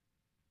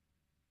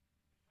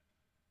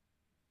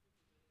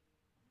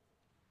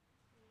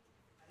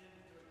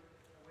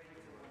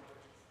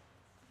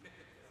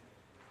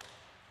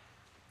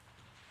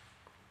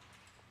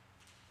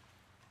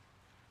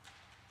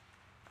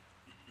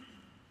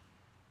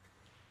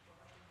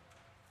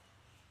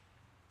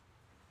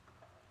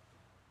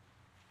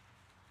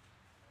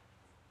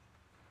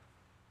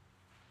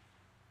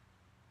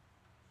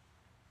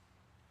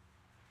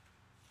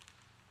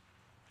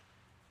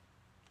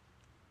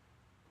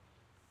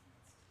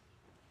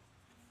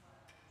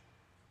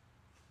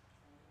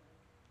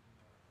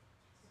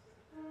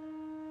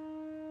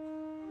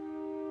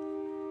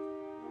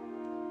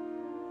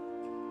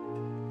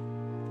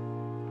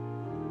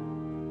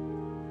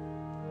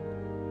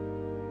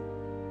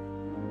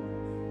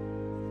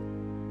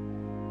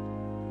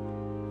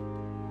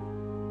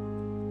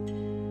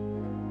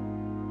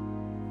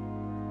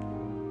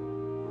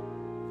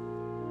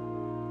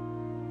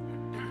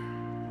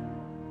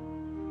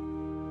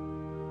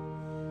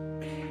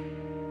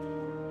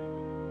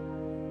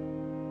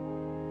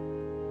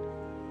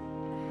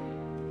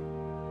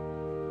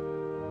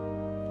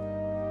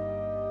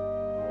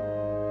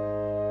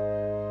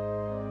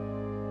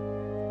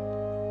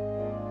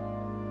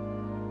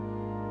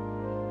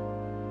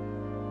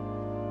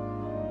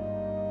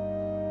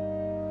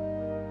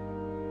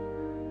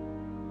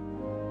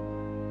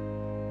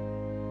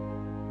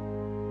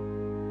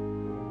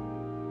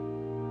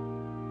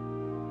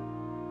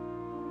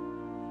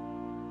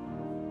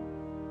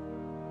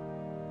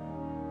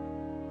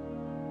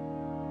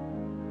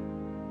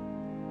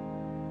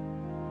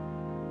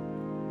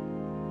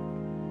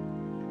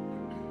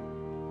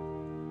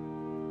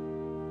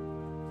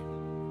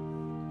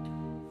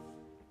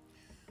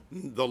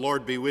The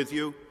Lord be with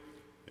you,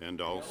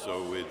 and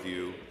also with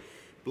you.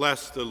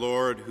 Bless the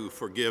Lord who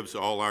forgives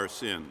all our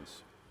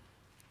sins.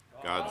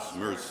 God's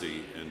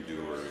mercy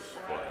endures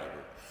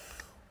forever.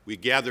 We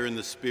gather in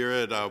the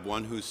spirit of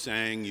one who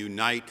sang,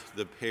 "Unite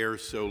the pair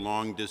so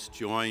long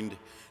disjoined,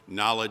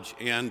 knowledge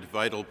and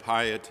vital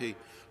piety,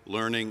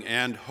 learning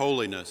and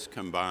holiness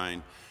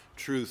combine,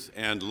 truth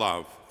and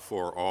love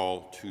for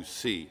all to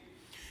see."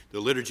 The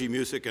liturgy,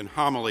 music, and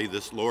homily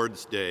this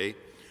Lord's Day,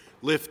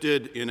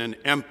 lifted in an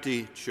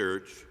empty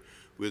church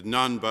with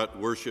none but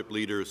worship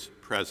leaders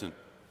present,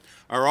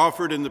 are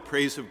offered in the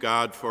praise of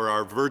God for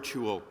our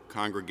virtual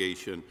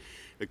congregation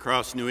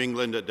across New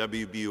England at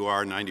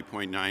WBUR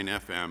 90.9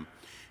 FM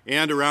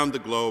and around the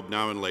globe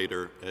now and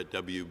later at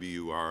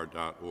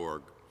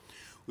WBUR.org.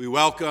 We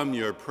welcome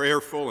your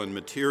prayerful and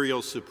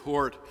material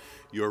support,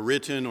 your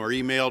written or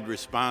emailed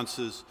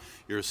responses,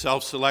 your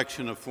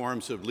self-selection of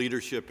forms of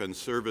leadership and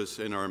service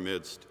in our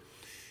midst,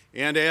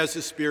 and as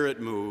the Spirit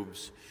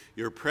moves,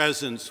 your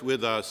presence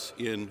with us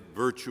in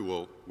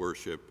virtual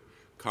worship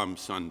come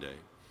Sunday.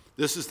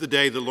 This is the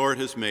day the Lord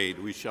has made.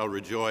 We shall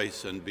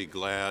rejoice and be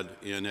glad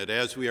in it.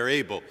 As we are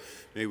able,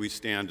 may we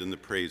stand in the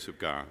praise of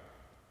God.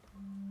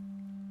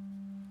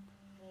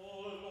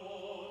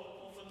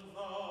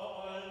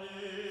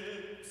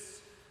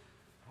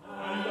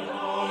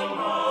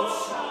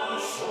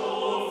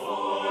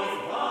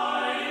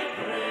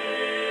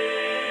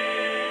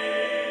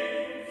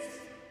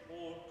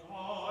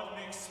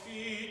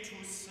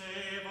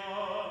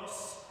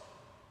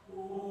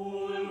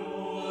 Glory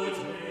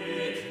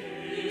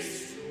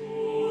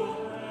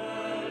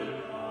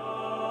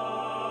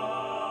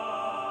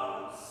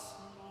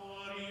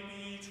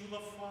be to the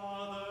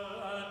Father,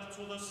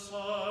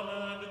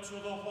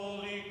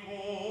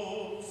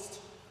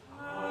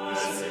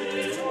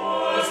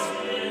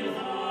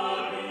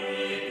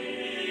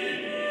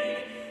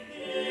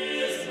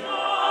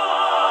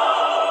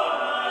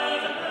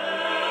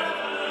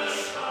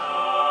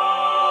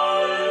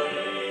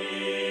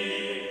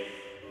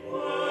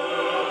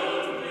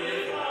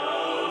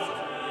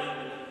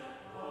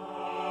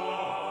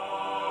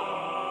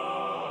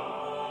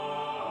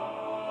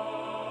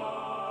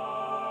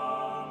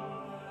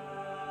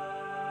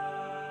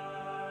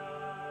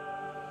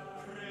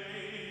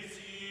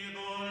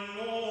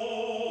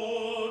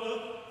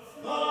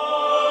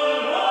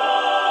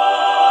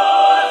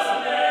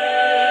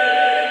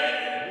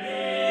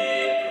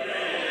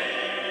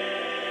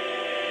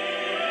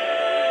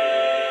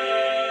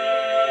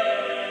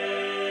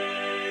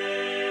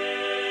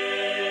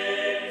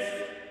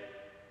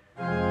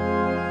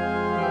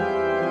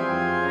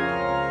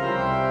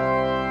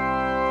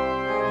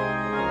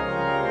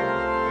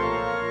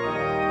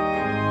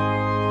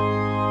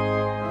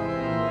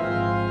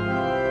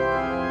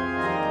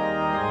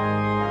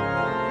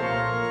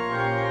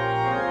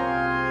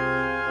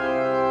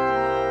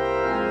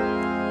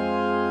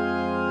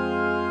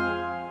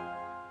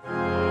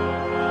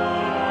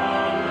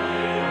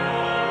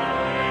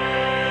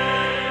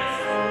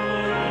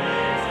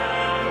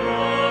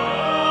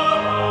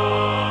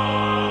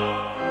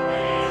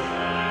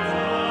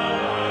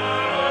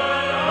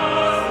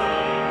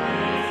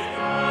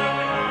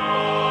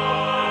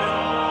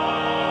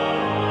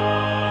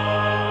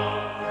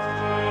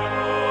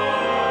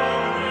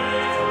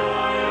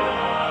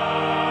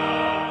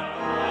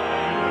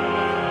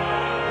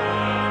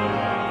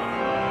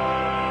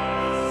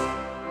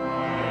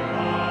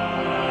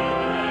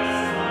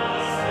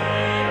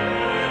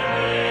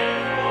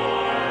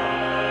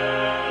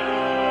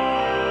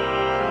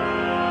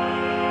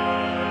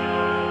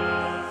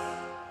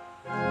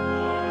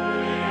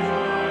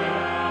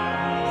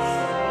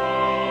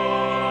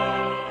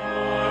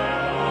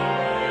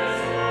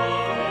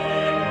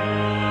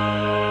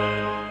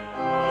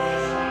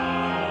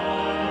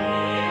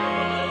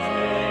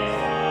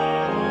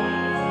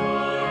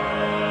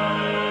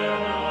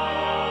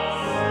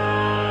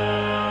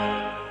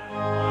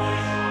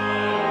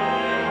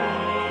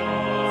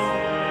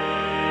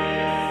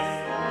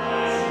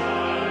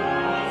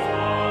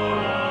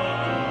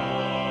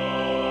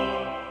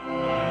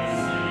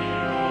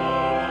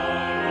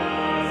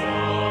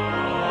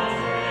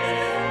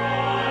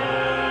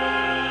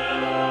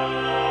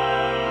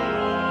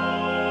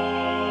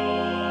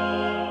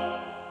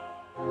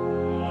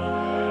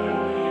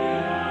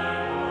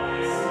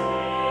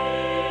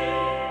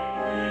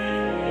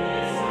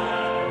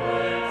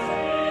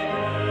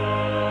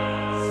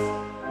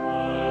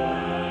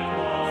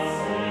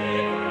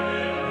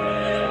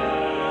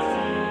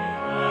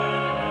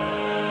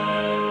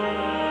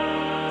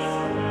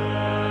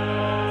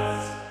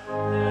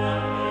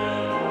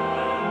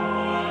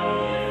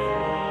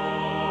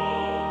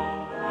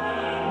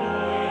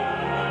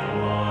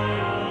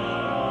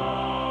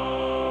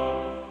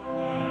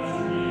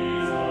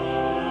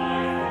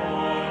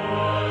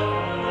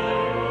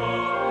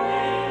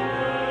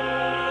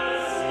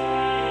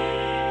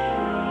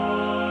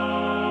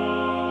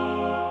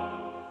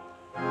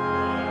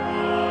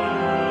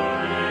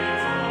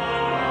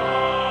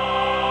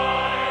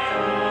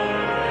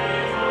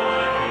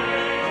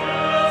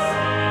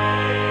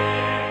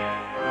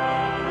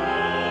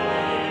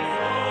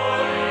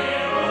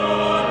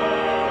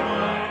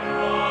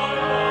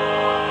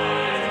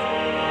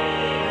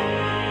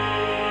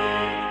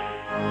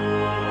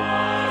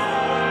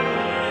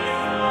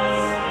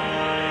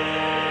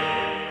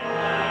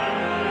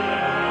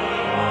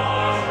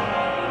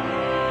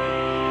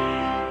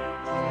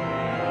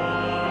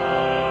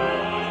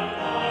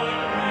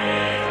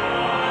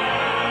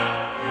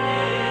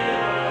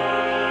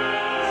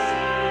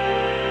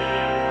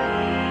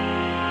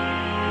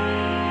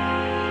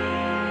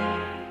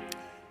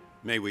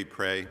 May we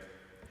pray.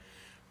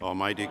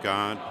 Almighty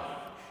God,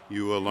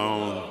 you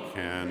alone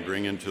can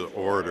bring into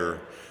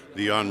order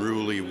the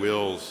unruly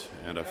wills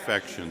and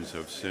affections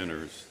of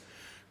sinners.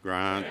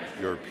 Grant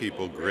your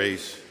people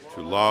grace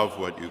to love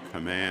what you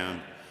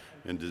command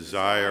and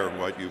desire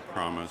what you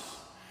promise,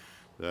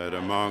 that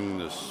among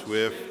the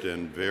swift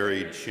and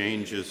varied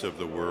changes of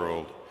the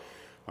world,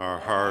 our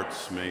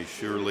hearts may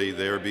surely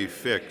there be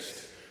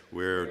fixed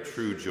where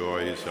true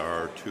joys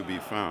are to be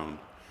found.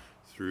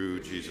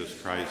 Through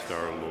Jesus Christ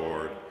our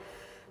Lord,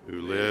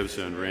 who lives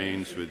and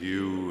reigns with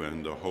you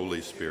and the Holy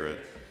Spirit,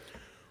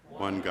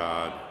 one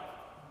God,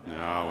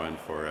 now and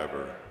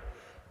forever.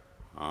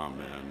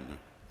 Amen.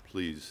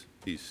 Please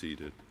be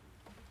seated.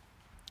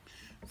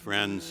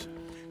 Friends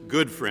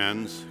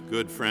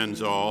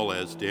all,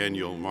 as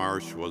Daniel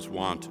Marsh was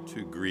wont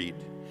to greet.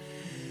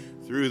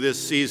 Through this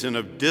season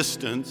of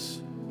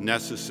distance,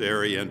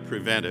 necessary and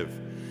preventive,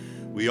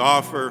 we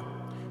offer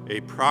a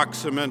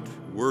proximate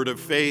word of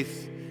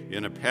faith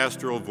in a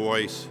pastoral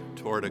voice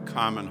toward a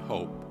common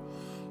hope.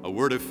 A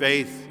word of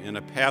faith in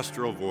a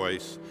pastoral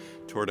voice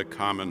toward a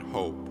common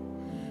hope.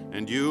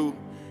 And you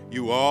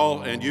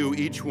all, and you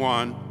each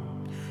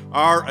one,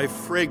 are a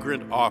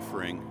fragrant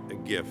offering, a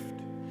gift.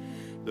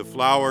 The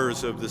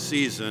flowers of the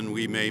season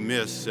we may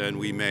miss and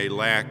we may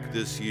lack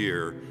this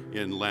year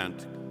in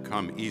Lent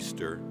come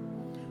Easter.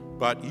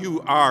 But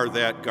you are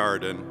that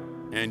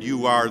garden, and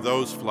you are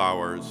those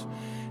flowers,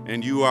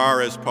 and you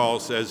are, as Paul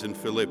says in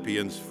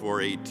Philippians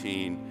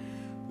 4:18,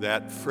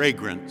 that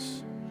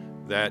fragrance,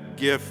 that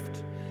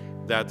gift,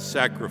 that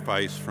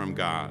sacrifice from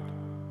God.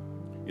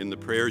 In the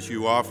prayers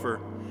you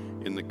offer,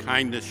 in the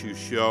kindness you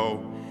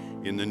show,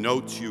 in the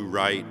notes you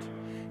write,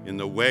 in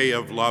the way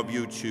of love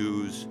you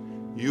choose,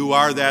 you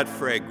are that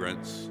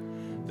fragrance,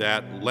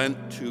 that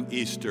Lent to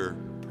Easter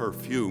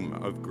perfume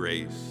of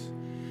grace.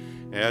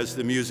 As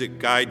the music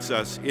guides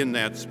us in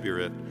that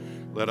spirit,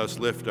 let us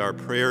lift our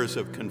prayers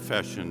of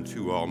confession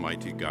to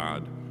Almighty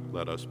God.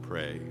 Let us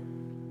pray.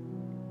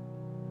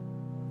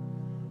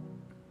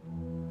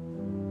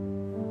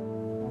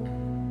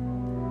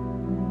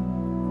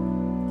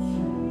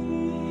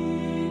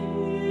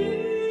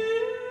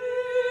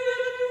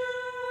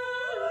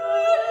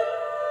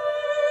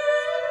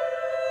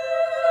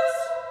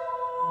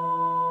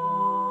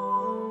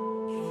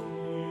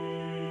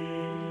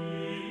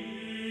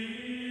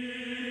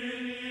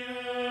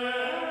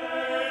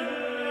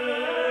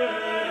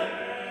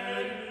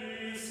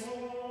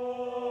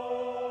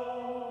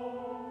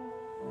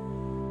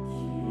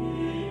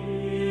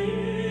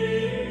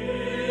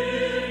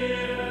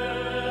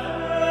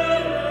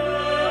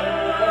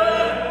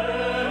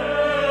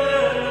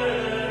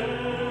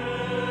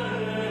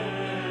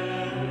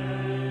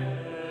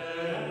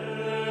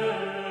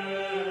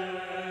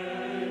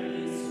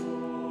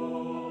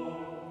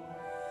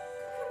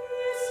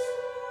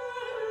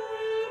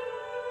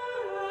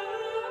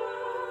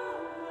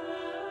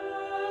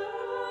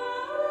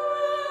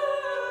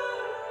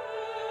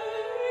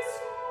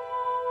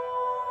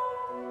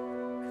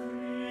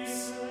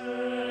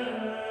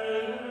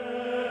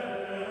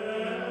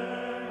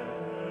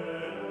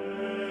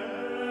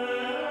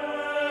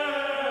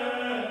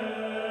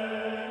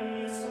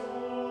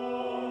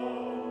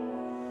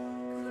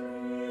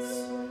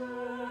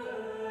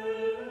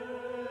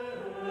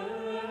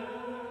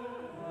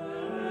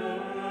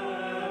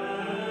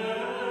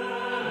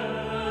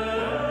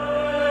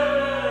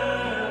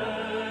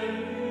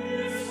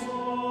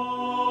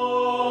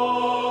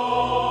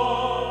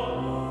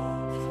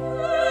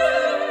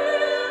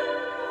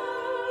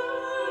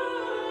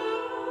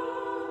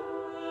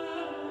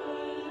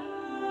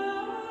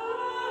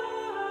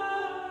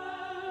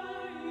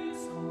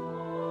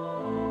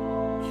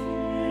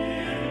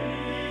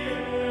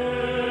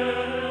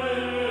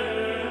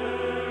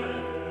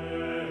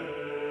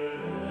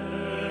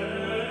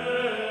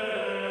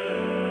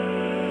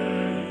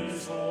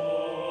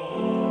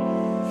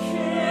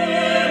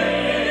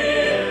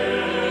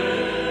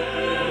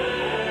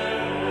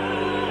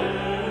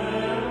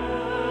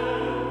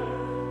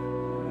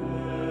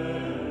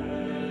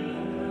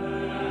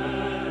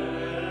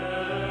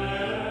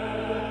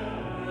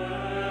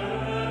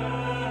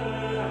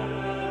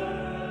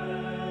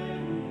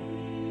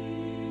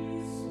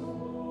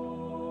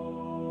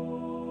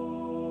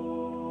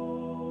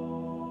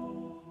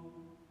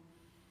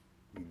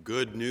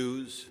 Good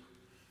news,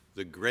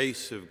 the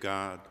grace of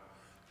God,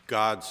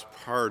 God's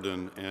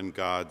pardon, and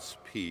God's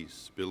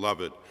peace.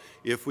 Beloved,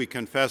 if we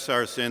confess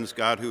our sins,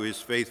 God, who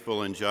is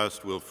faithful and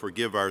just, will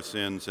forgive our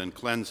sins and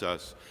cleanse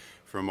us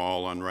from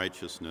all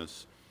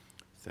unrighteousness.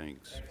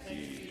 Thanks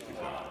be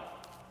to God.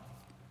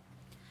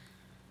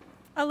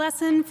 A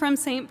lesson from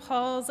St.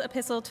 Paul's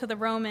epistle to the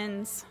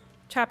Romans,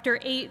 chapter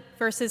 8,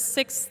 verses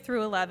 6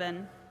 through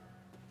 11.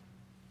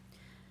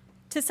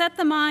 To set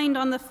the mind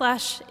on the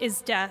flesh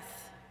is death,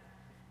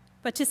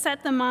 but to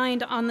set the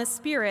mind on the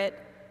Spirit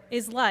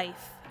is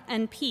life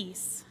and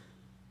peace.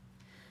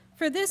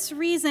 For this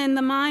reason,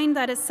 the mind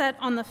that is set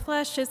on the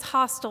flesh is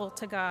hostile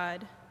to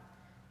God.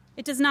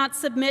 It does not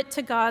submit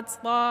to God's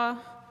law.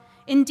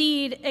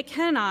 Indeed, it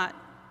cannot.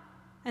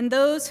 and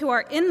those who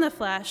are in the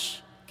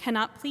flesh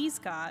cannot please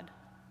God.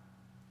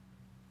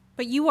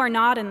 But you are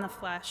not in the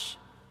flesh.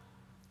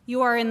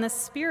 You are in the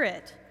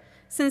Spirit,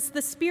 since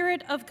the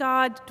Spirit of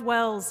God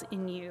dwells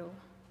in you.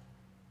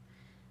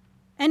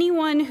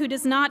 Anyone who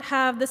does not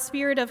have the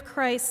Spirit of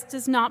Christ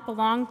does not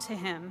belong to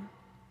him.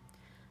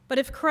 But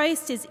if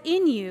Christ is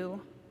in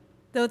you,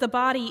 though the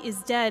body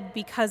is dead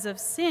because of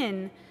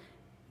sin,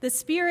 the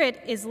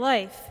Spirit is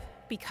life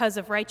because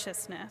of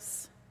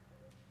righteousness.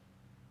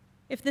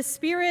 If the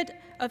Spirit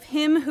of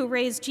him who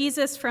raised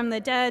Jesus from the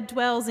dead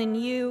dwells in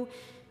you,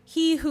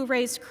 he who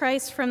raised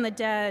Christ from the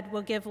dead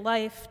will give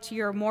life to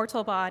your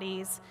mortal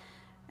bodies,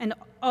 and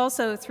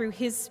also through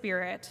his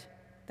Spirit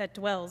that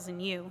dwells in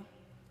you.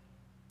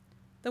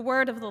 The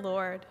word of the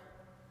Lord.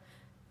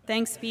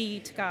 Thanks be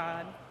to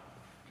God.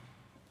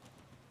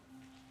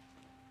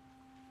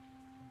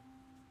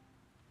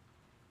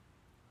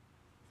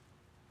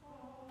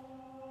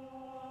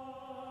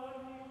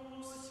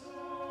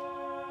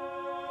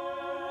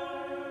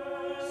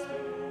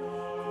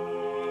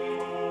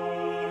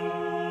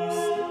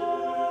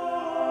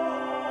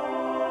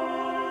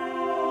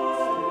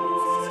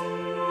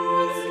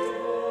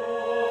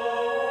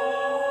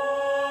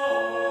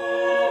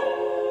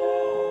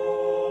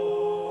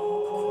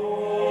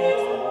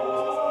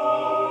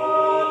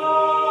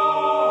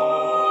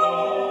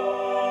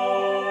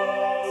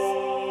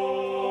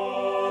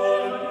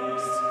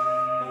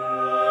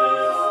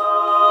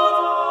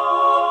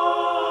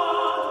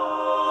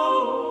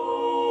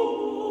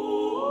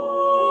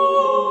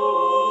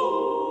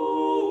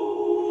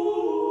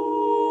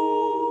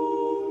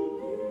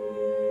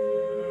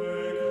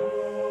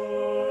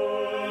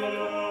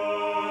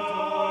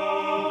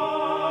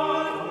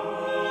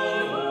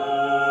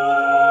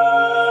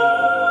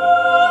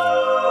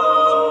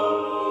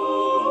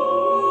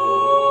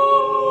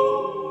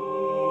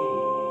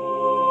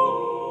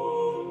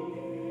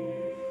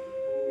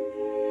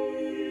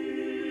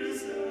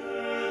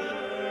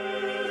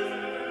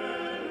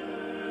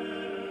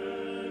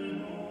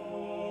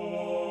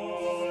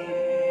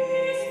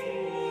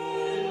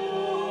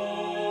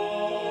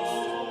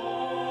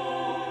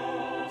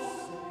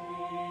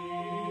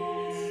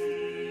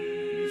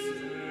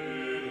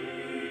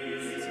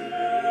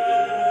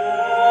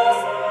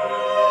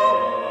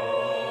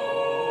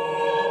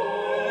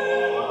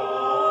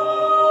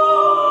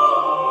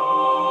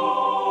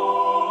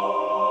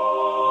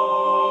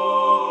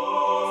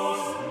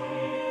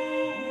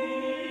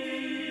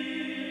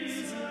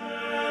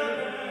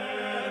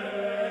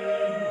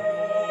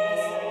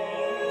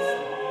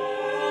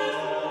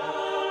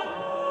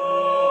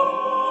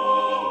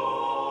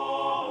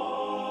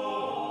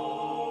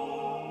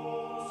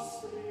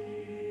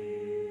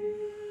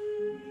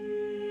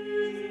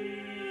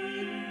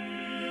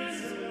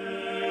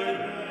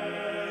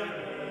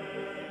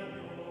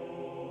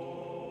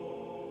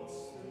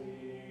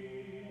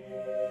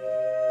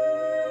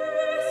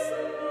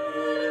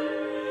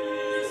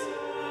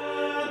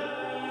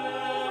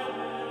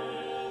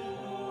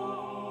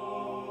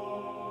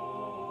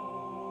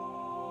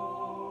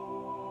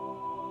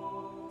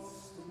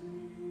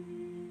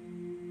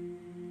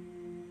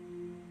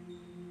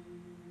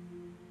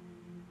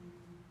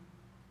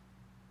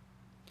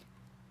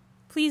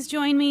 Please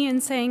join me in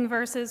saying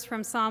verses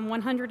from Psalm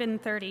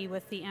 130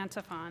 with the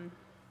antiphon.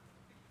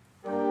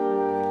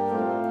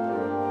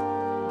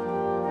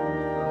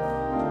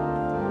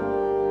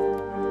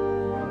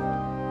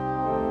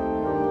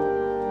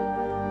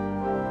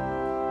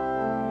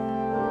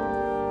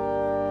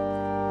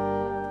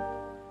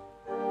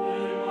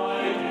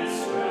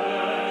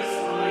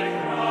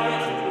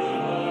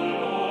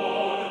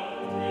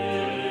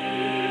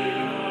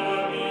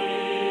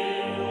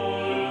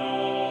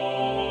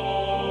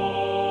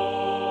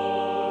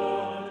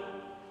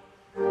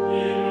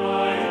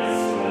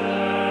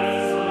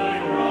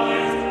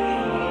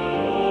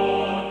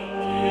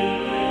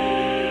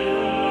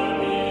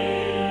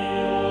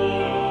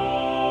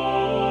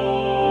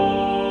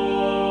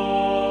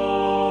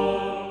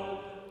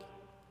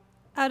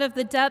 Out of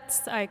the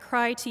depths I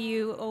cry to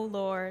you, O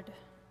Lord.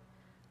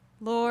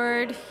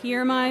 Lord,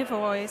 hear my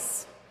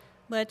voice.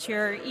 Let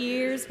your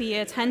ears be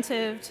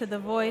attentive to the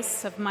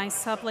voice of my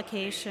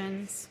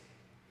supplications.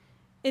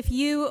 If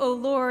you, O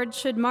Lord,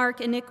 should mark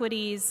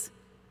iniquities,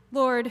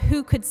 Lord,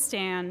 who could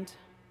stand?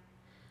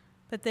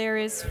 But there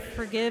is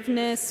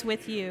forgiveness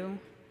with you,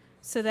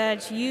 so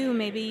that you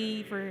may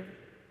be.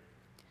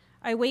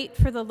 I wait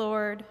for the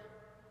Lord,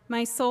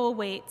 my soul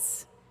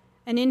waits,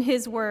 and in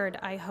his word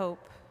I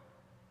hope.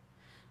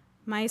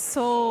 My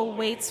soul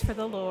waits for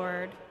the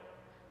Lord,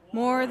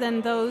 more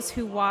than those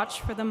who watch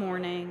for the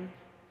morning,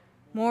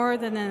 more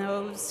than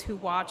those who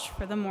watch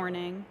for the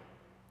morning.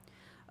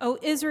 O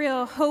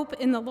Israel, hope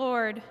in the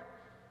Lord,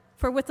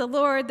 for with the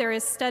Lord there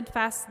is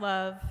steadfast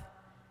love,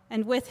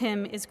 and with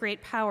him is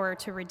great power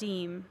to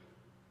redeem.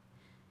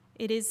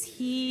 It is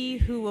he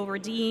who will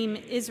redeem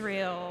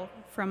Israel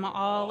from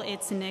all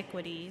its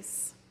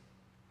iniquities.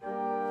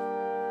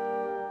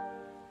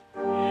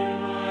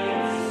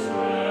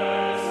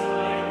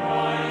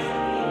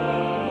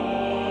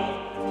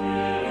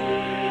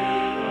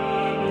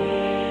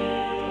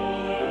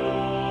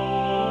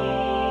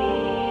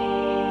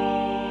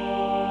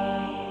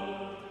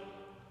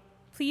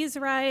 Please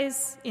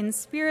rise in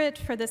spirit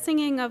for the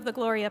singing of the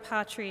Gloria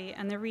Patri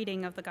and the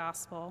reading of the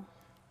Gospel.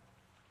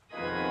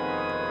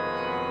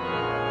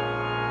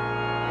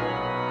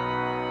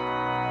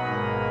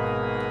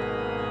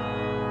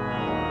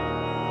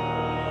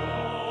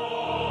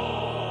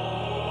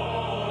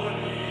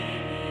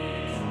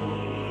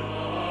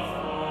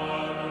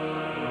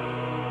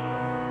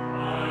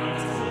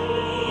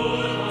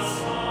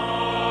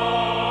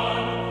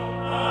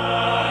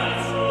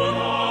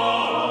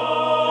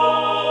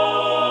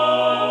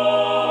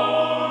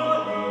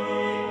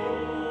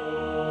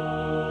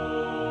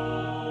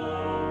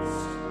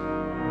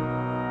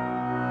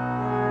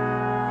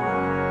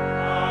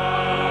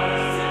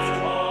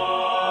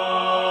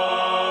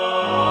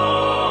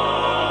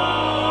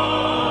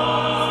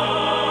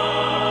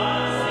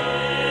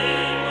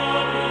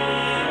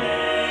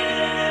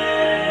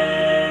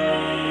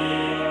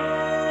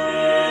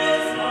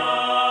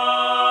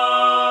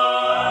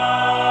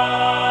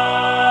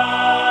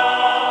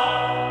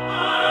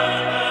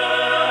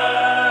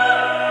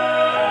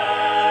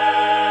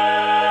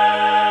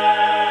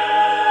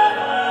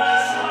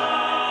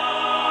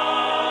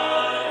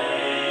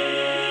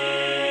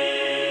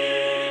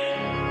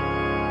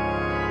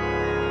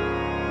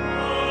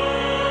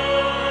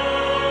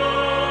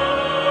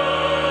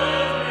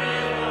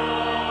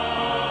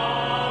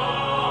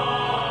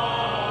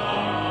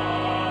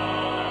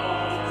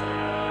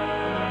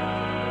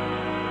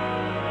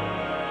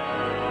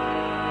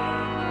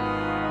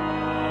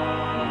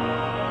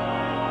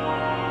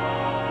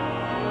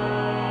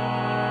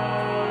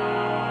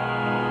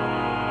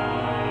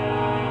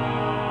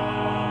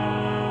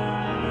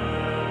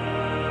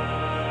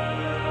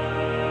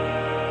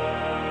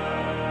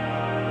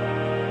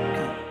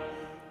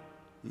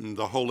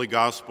 The Holy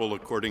Gospel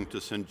according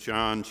to St.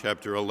 John,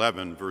 chapter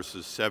 11,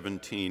 verses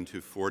 17 to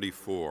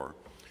 44.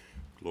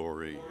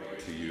 Glory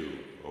to you,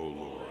 O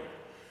Lord.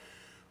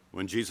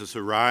 When Jesus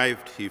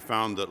arrived, he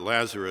found that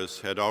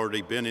Lazarus had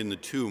already been in the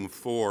tomb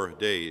 4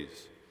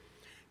 days.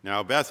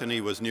 Now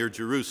Bethany was near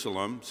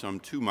Jerusalem, some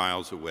 2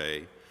 miles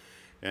away,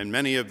 and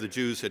many of the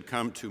Jews had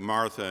come to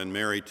Martha and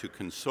Mary to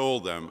console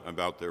them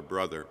about their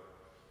brother.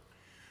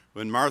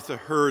 When Martha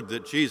heard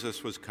that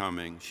Jesus was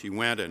coming, she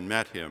went and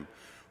met him,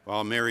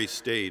 while Mary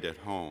stayed at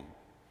home.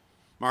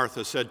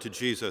 Martha said to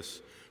Jesus,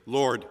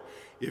 "Lord,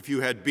 if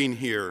you had been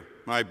here,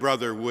 my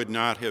brother would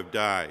not have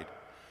died.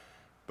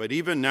 But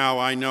even now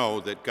I know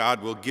that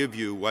God will give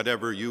you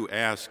whatever you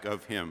ask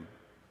of him."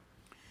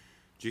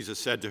 Jesus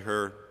said to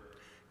her,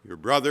 "Your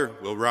brother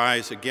will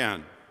rise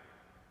again."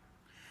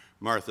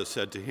 Martha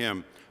said to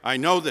him, "I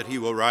know that he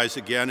will rise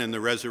again in the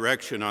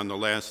resurrection on the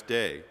last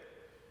day."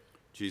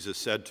 Jesus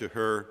said to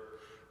her,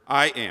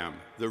 "I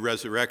am the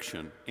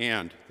resurrection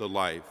and the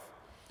life.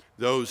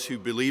 Those who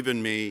believe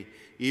in me,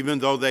 even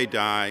though they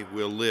die,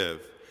 will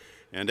live,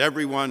 and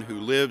everyone who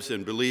lives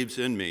and believes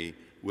in me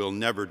will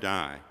never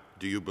die.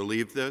 Do you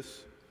believe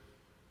this?"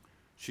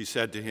 She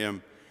said to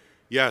him,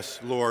 "Yes,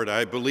 Lord,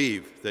 I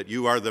believe that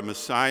you are the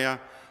Messiah,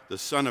 the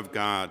Son of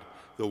God,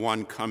 the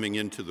one coming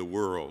into the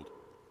world."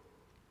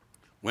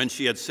 When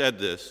she had said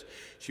this,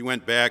 she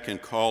went back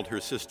and called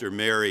her sister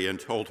Mary and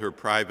told her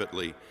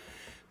privately,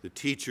 "The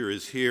teacher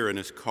is here and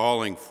is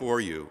calling for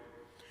you."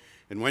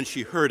 And when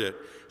she heard it,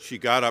 she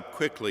got up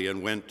quickly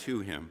and went to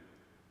him.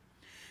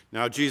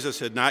 Now Jesus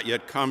had not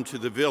yet come to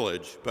the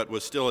village, but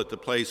was still at the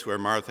place where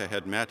Martha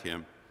had met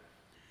him.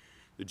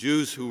 The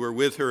Jews who were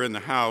with her in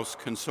the house,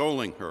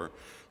 consoling her,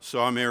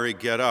 saw Mary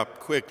get up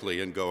quickly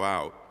and go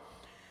out.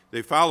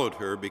 They followed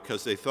her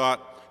because they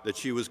thought that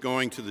she was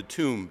going to the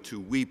tomb to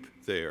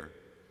weep there.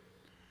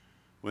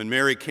 When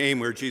Mary came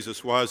where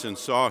Jesus was and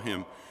saw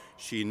him,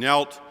 she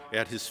knelt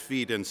at his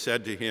feet and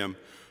said to him,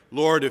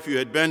 "Lord, if you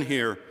had been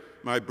here,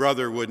 my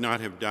brother would not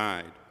have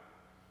died."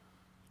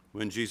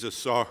 When Jesus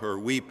saw her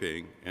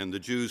weeping, and the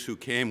Jews who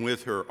came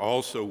with her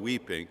also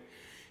weeping,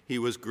 he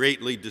was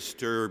greatly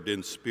disturbed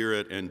in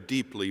spirit and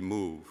deeply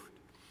moved.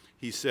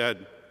 He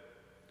said,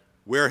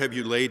 "Where have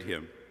you laid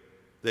him?"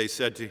 They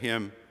said to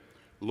him,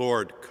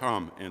 "Lord,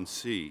 come and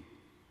see."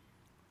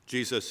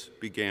 Jesus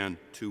began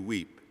to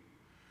weep.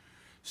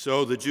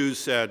 So the Jews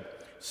said,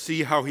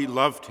 "See how he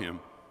loved him."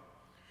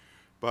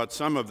 But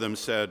some of them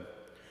said,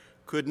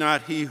 "Could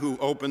not he who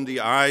opened the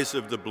eyes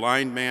of the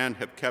blind man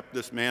have kept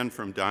this man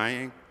from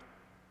dying?"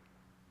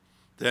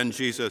 Then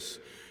Jesus,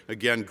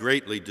 again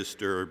greatly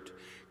disturbed,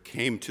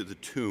 came to the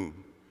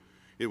tomb.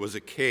 It was a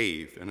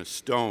cave, and a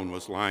stone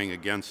was lying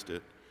against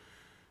it.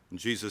 And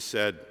Jesus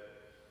said,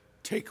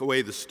 "Take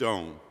away the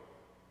stone."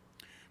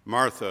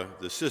 Martha,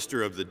 the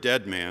sister of the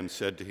dead man,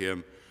 said to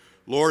him,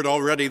 "Lord,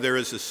 already there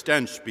is a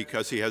stench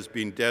because he has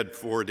been dead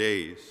 4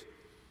 days."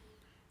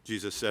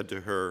 Jesus said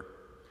to her,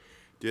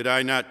 "Did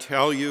I not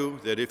tell you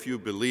that if you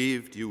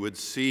believed, you would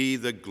see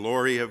the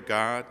glory of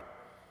God?"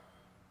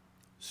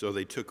 So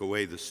they took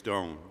away the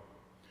stone.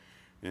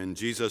 And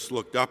Jesus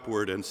looked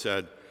upward and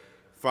said,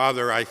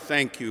 "Father, I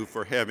thank you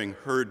for having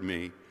heard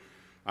me.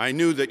 I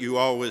knew that you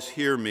always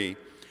hear me,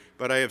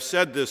 but I have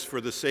said this for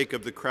the sake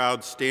of the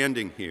crowd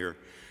standing here,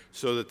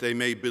 so that they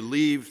may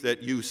believe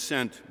that you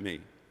sent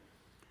me."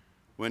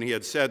 When he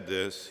had said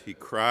this, he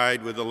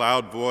cried with a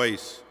loud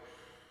voice,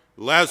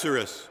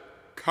 "Lazarus,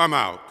 come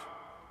out!"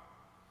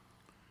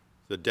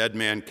 The dead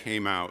man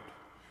came out,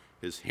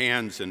 his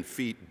hands and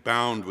feet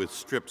bound with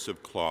strips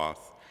of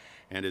cloth,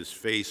 and his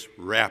face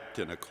wrapped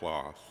in a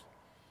cloth.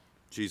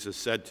 Jesus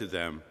said to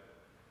them,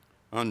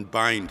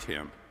 "Unbind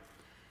him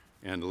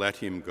and let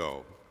him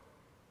go."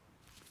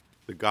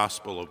 The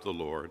Gospel of the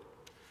Lord.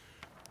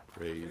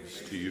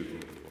 Praise to you,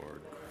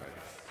 Lord Christ.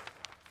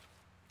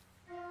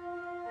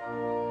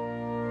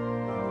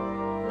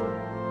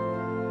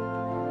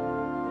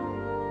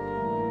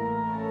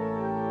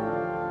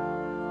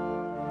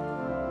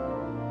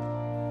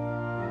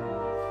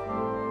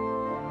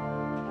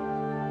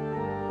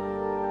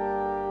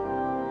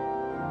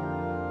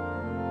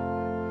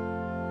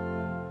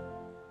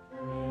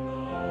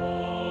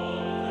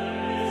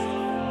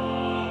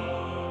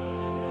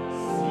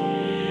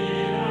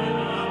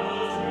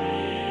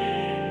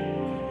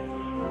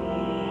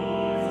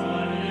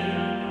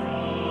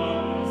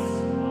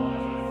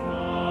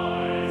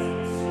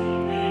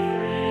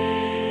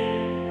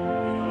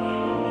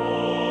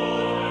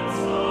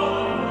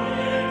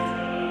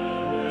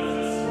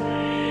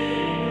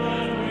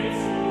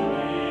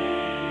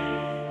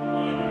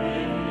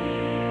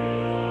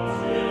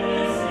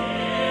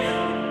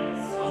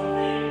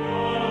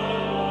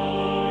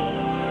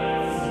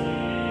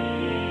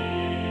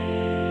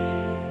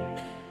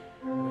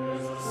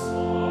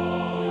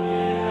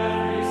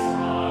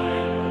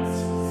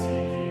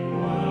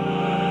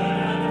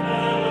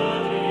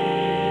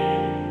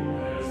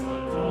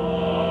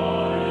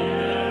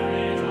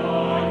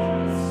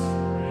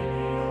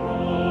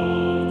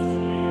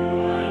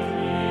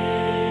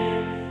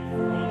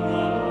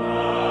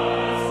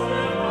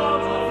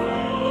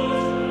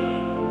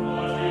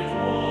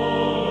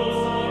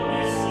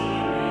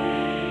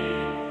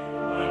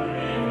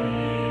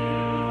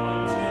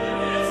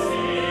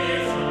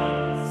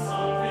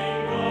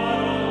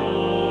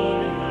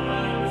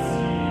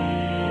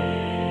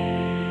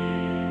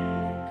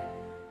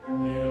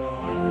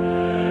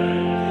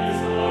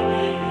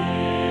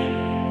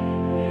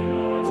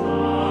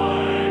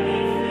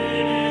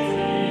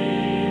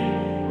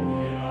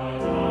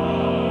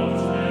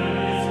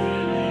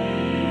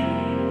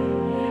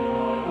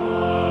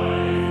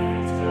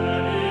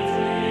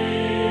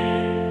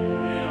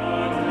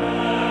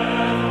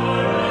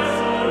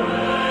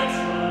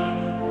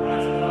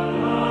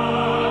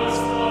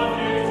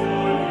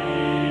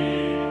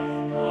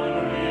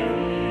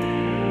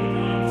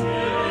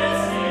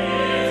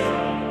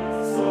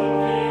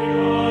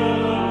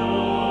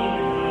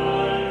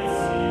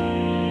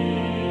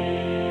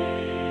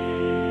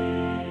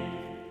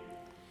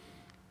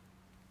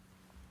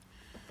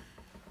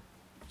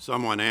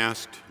 Someone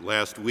asked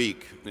last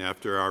week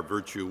after our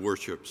virtue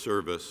worship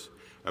service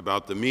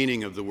about the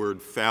meaning of the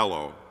word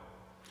fallow.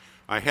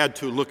 I had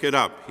to look it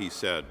up, he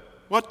said.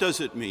 What does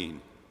it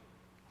mean?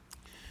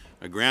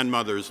 A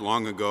grandmother's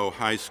long ago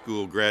high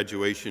school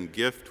graduation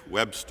gift,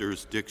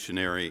 Webster's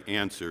Dictionary,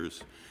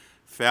 answers,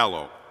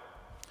 fallow,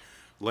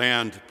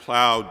 land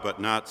plowed but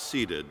not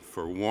seeded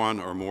for one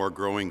or more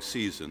growing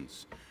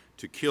seasons,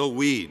 to kill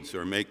weeds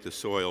or make the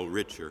soil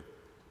richer.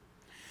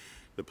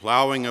 The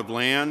plowing of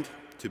land,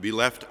 to be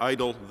left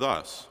idle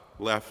thus,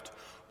 left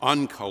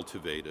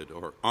uncultivated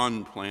or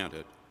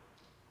unplanted.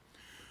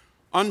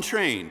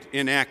 Untrained,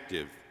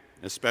 inactive,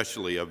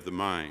 especially of the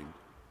mind.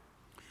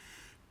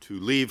 To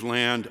leave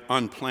land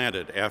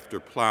unplanted after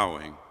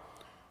plowing,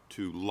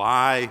 to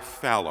lie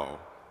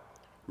fallow,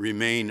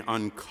 remain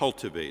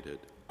uncultivated,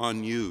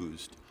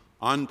 unused,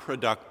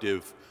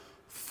 unproductive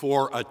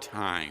for a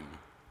time.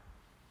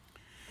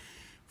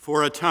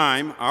 For a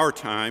time, our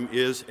time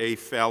is a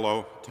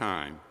fallow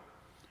time.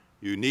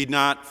 You need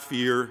not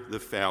fear the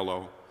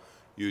fallow.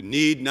 You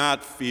need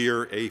not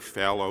fear a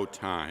fallow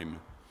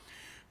time.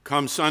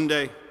 Come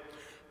Sunday,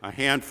 a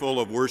handful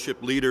of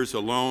worship leaders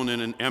alone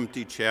in an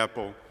empty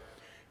chapel,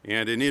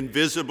 and an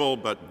invisible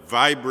but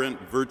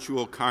vibrant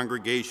virtual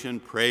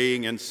congregation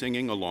praying and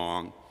singing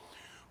along.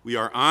 We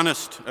are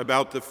honest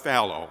about the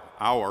fallow,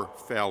 our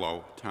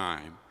fallow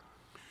time.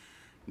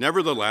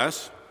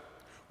 Nevertheless,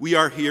 we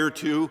are here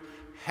to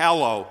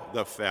hallow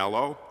the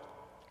fallow.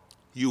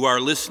 You are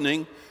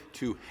listening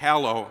to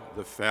hallow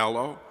the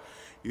fallow.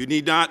 You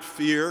need not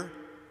fear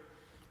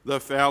the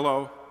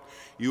fallow.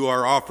 You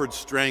are offered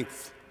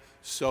strength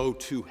so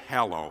to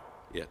hallow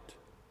it.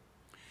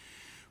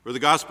 For the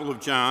Gospel of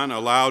John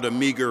allowed a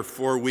meager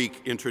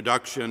 4-week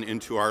introduction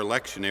into our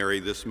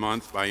lectionary this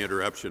month by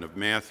interruption of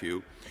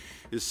Matthew,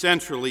 is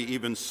centrally,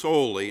 even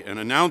solely, an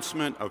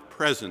announcement of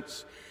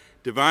presence,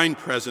 divine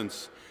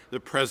presence, the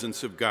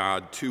presence of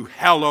God, to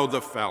hallow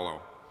the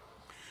fallow.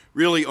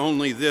 Really,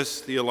 only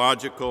this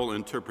theological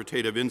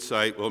interpretative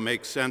insight will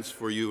make sense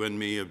for you and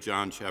me of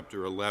John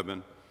chapter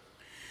 11.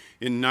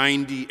 In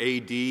 90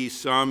 A.D.,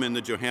 some in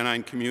the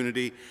Johannine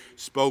community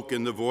spoke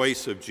in the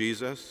voice of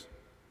Jesus.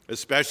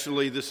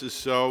 Especially this is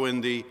so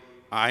in the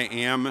I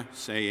am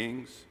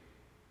sayings.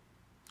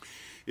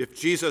 If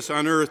Jesus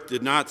on earth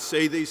did not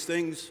say these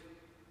things,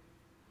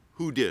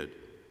 who did?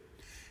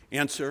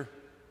 Answer,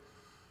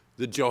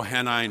 the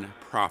Johannine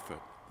prophet,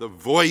 the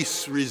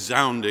voice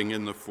resounding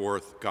in the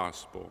fourth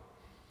gospel.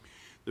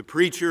 The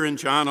preacher in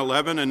John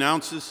 11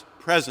 announces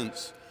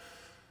presence.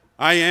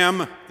 I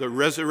am the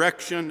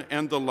resurrection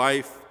and the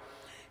life.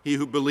 He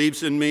who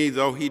believes in me,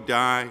 though he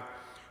die,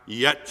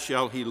 yet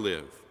shall he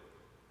live.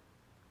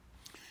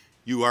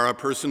 You are a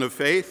person of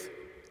faith?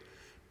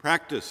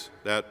 Practice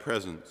that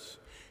presence.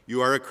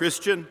 You are a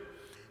Christian?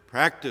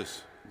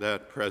 Practice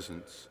that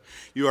presence.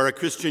 You are a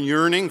Christian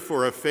yearning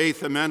for a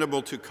faith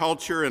amenable to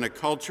culture and a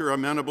culture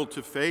amenable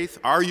to faith?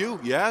 Are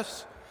you?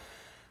 Yes?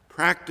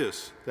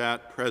 Practice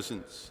that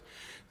presence.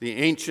 The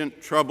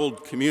ancient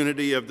troubled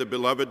community of the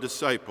beloved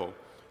disciple,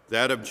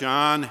 that of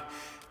John,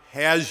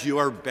 has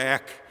your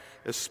back,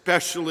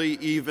 especially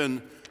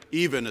even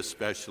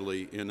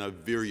especially in a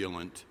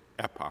virulent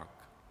epoch.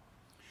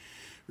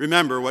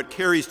 Remember, what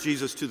carries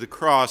Jesus to the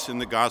cross in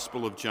the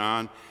Gospel of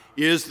John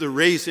is the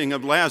raising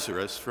of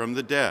Lazarus from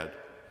the dead.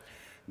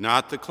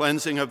 Not the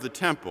cleansing of the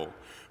temple,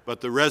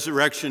 but the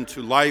resurrection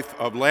to life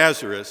of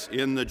Lazarus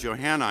in the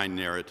Johannine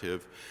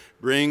narrative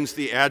brings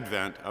the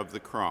advent of the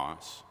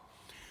cross.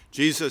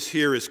 Jesus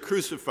here is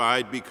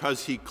crucified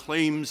because he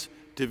claims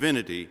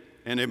divinity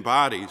and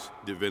embodies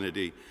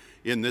divinity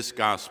in this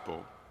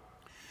gospel.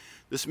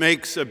 This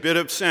makes a bit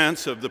of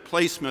sense of the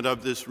placement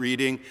of this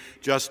reading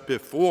just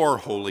before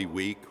Holy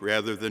Week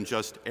rather than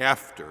just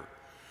after.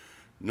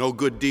 No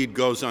good deed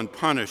goes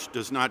unpunished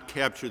does not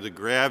capture the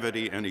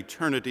gravity and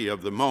eternity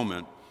of the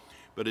moment,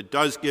 but it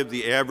does give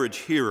the average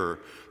hearer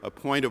a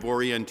point of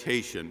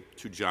orientation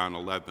to John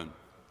 11.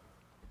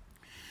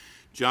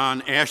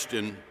 John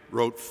Ashton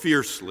wrote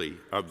fiercely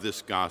of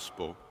this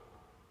gospel.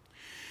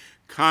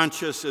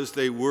 Conscious as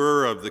they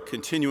were of the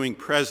continuing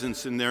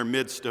presence in their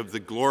midst of the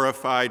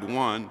glorified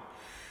one,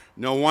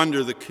 no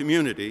wonder the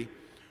community,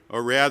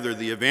 or rather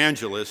the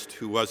evangelist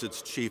who was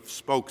its chief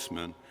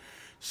spokesman,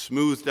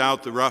 smoothed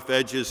out the rough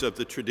edges of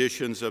the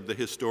traditions of the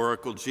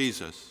historical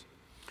Jesus.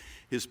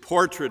 His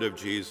portrait of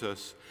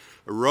Jesus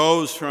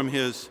arose from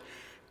his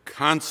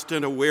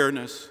constant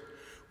awareness,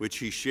 which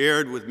he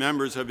shared with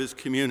members of his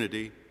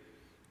community,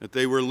 that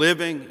they were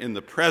living in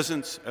the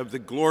presence of the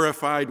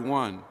glorified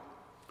one.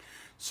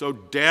 So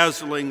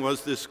dazzling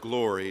was this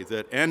glory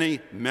that any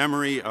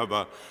memory of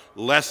a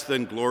less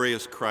than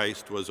glorious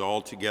Christ was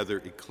altogether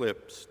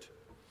eclipsed.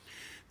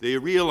 They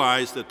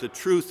realized that the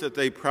truth that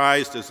they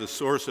prized as the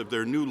source of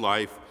their new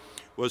life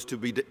was to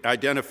be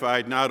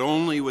identified not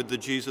only with the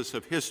Jesus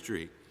of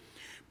history,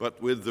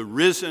 but with the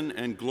risen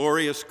and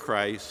glorious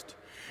Christ,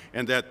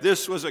 and that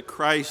this was a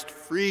Christ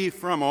free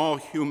from all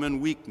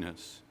human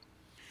weakness.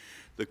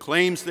 The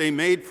claims they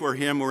made for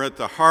him were at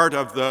the heart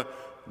of the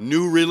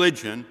new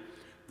religion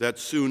that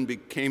soon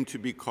came to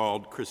be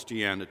called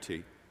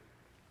Christianity.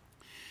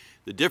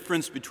 The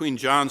difference between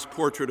John's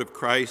portrait of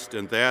Christ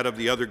and that of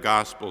the other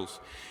Gospels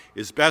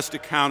is best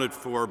accounted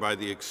for by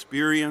the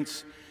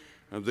experience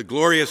of the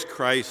glorious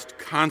Christ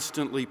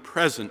constantly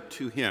present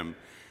to him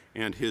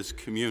and his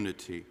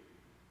community.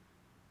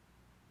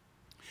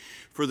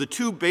 For the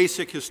two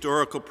basic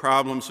historical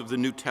problems of the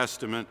New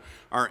Testament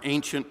are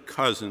ancient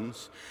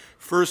cousins,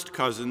 first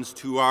cousins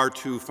to our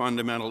two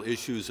fundamental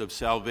issues of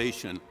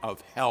salvation, of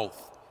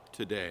health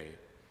today.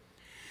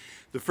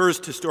 The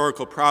first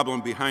historical problem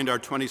behind our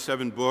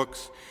 27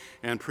 books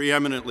and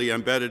preeminently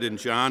embedded in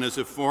John is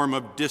a form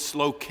of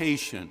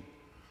dislocation,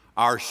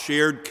 our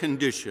shared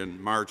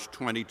condition, March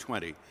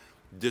 2020,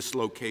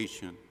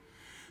 dislocation,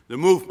 the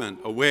movement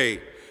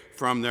away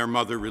from their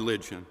mother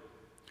religion.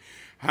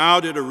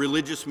 How did a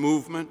religious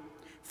movement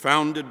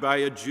founded by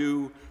a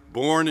Jew,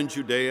 born in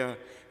Judea,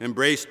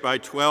 embraced by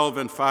 12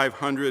 and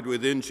 500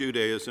 within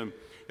Judaism,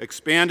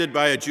 expanded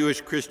by a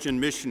Jewish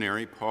Christian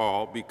missionary,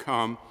 Paul,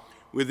 become,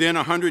 within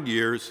 100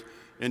 years,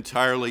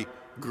 entirely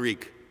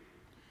Greek?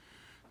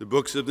 The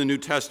books of the New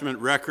Testament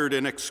record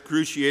in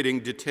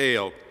excruciating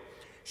detail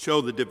show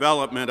the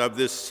development of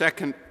this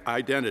second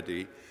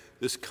identity,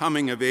 this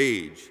coming of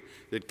age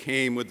that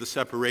came with the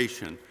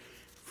separation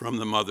from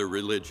the mother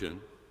religion.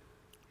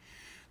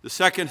 The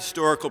second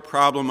historical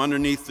problem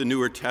underneath the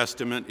Newer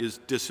Testament is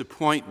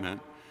disappointment,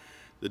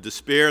 the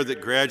despair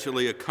that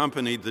gradually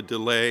accompanied the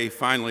delay,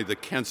 finally the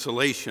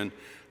cancellation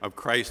of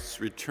Christ's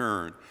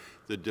return,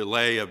 the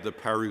delay of the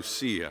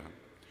parousia.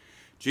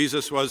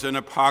 Jesus was an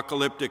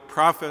apocalyptic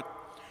prophet.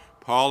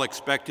 Paul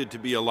expected to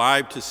be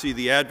alive to see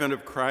the advent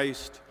of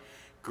Christ.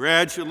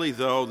 Gradually,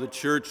 though, the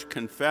church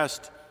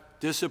confessed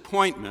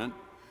disappointment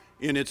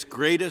in its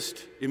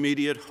greatest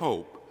immediate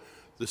hope,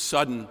 the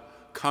sudden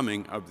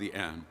coming of the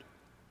end.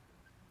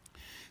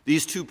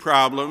 These two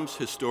problems,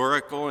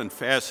 historical and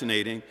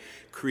fascinating,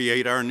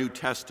 create our New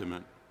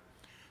Testament,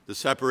 the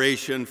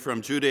separation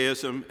from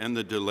Judaism and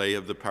the delay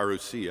of the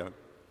parousia.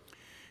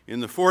 In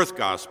the fourth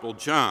gospel,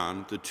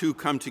 John, the two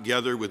come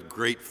together with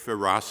great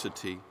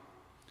ferocity.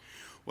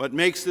 What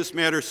makes this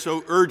matter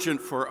so urgent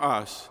for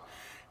us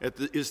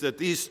is that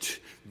these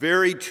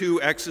very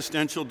two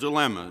existential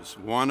dilemmas,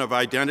 one of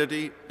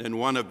identity and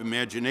one of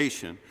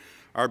imagination,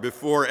 are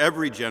before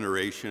every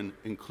generation,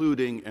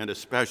 including and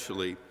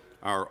especially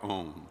our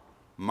own.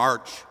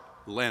 March,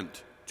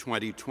 Lent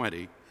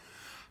 2020.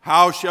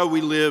 How shall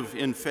we live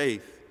in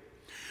faith?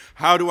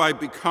 How do I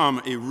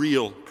become a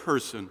real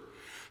person?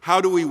 How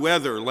do we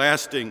weather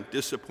lasting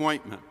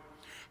disappointment?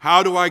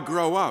 How do I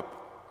grow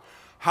up?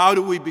 How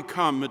do we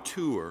become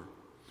mature?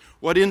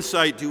 What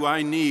insight do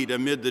I need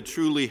amid the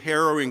truly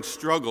harrowing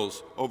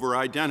struggles over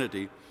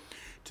identity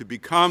to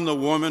become the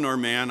woman or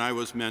man I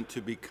was meant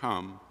to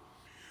become?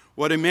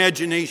 What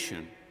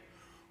imagination,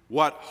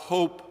 what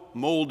hope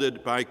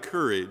molded by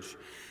courage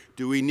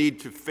do we need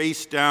to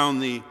face down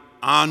the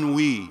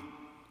ennui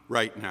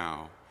right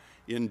now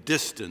in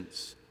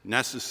distance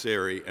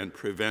necessary and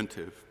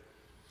preventive?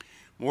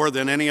 More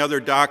than any other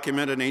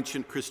document in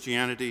ancient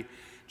Christianity,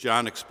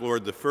 John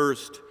explored the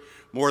first.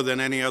 More than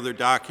any other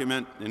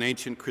document in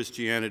ancient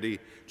Christianity,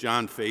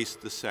 John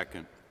faced the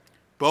second.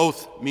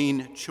 Both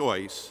mean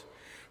choice.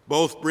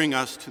 Both bring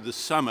us to the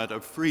summit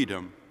of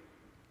freedom.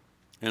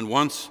 And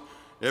once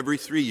every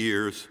 3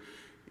 years,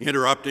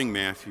 interrupting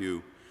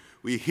Matthew,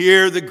 we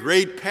hear the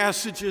great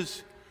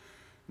passages: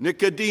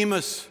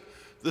 Nicodemus,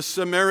 the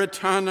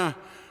Samaritana,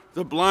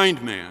 the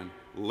blind man,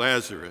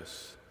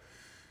 Lazarus.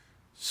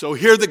 So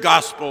hear the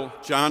gospel,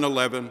 John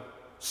 11,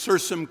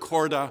 Sursum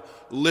corda,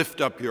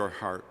 lift up your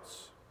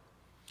hearts.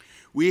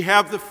 We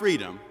have the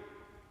freedom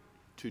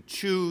to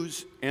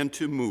choose and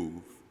to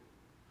move.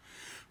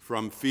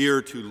 From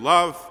fear to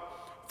love,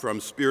 from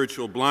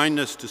spiritual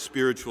blindness to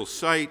spiritual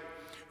sight,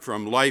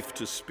 from life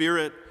to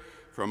spirit,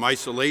 from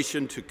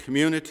isolation to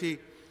community,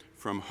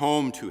 from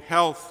home to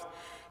health,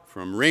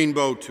 from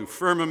rainbow to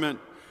firmament,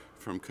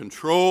 from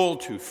control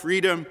to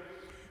freedom,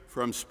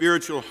 from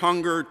spiritual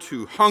hunger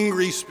to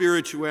hungry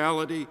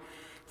spirituality,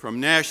 from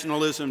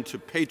nationalism to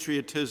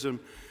patriotism,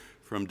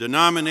 from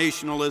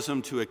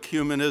denominationalism to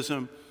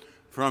ecumenism,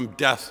 from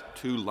death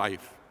to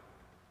life.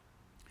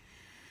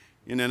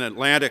 In an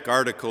Atlantic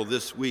article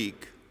this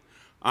week,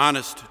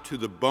 honest to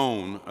the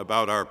bone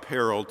about our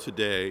peril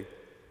today,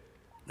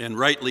 and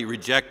rightly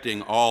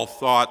rejecting all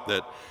thought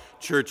that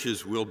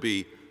churches will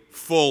be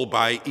full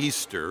by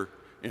Easter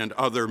and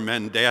other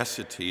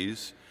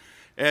mendacities,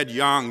 Ed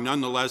Young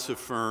nonetheless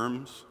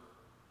affirms,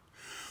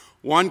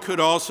 one could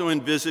also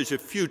envisage a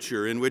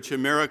future in which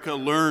America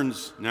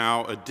learns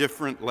now a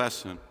different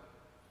lesson.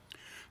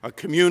 A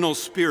communal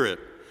spirit,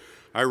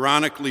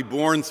 ironically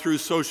born through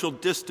social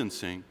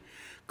distancing,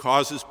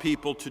 causes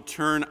people to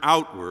turn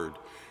outward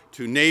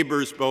to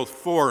neighbors both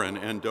foreign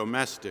and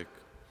domestic.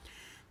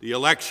 The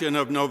election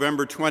of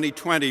November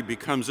 2020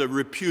 becomes a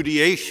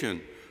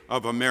repudiation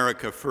of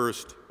America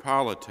First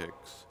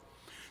politics.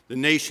 The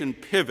nation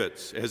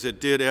pivots, as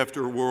it did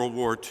after World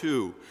War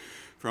II,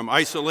 from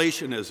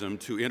isolationism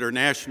to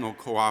international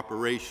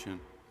cooperation.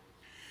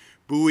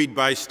 Buoyed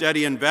by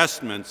steady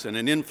investments and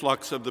an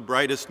influx of the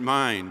brightest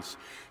minds,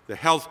 the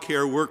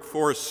healthcare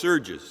workforce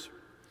surges.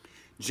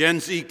 Gen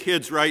Z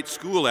kids write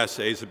school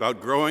essays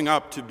about growing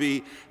up to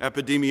be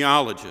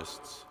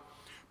epidemiologists.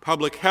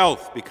 Public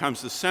health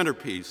becomes the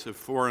centerpiece of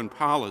foreign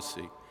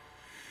policy.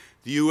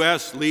 The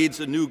U.S. leads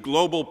a new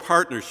global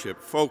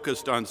partnership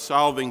focused on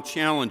solving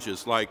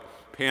challenges like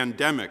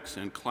pandemics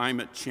and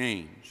climate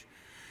change.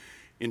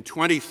 In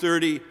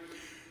 2030,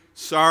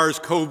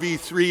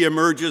 SARS-CoV-3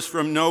 emerges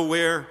from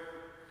nowhere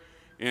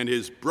and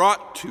is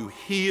brought to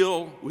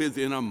heel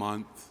within a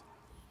month.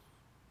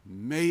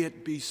 May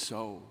it be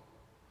so.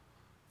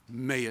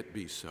 May it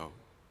be so.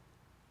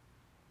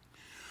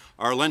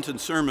 Our Lenten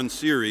sermon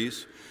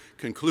series,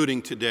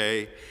 concluding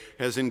today,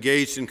 has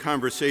engaged in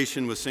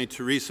conversation with St.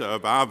 Teresa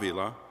of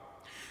Avila.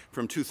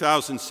 From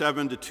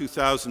 2007 to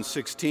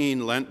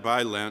 2016, Lent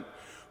by Lent,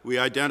 we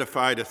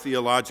identified a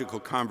theological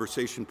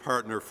conversation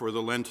partner for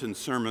the Lenten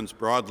sermons,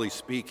 broadly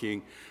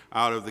speaking,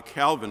 out of the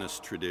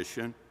Calvinist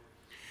tradition.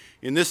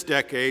 In this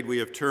decade, we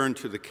have turned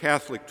to the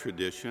Catholic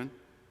tradition.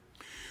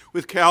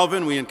 With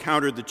Calvin, we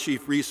encountered the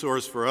chief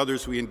resource for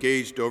others we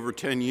engaged over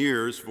 10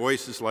 years,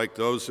 voices like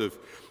those of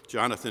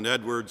Jonathan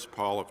Edwards,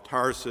 Paul of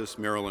Tarsus,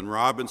 Marilyn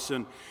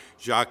Robinson,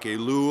 Jacques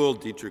Ellul,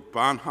 Dietrich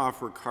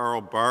Bonhoeffer, Karl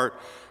Barth,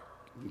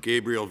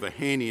 Gabriel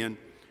Vahanian,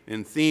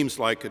 and themes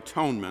like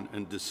atonement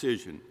and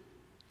decision.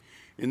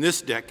 In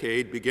this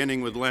decade,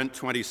 beginning with Lent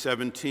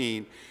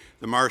 2017,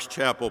 the Marsh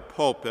Chapel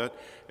pulpit,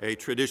 a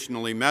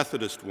traditionally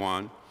Methodist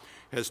one,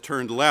 has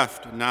turned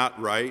left, not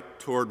right,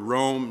 toward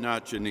Rome,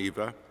 not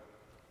Geneva,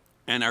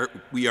 and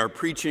we are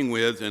preaching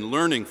with and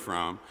learning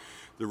from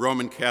the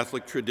Roman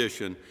Catholic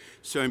tradition,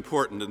 so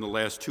important in the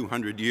last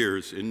 200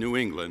 years in New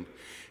England,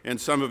 and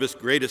some of its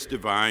greatest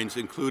divines,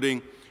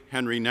 including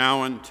Henry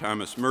Nouwen,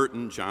 Thomas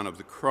Merton, John of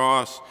the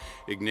Cross,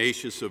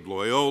 Ignatius of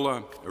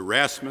Loyola,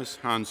 Erasmus,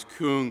 Hans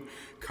Küng,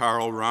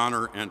 Karl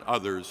Rahner, and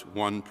others,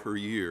 one per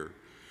year.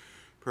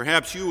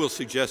 Perhaps you will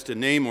suggest a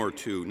name or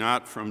two,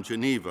 not from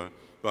Geneva,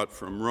 but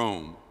from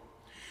Rome.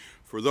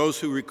 For those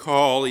who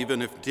recall,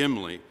 even if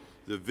dimly,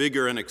 the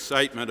vigor and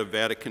excitement of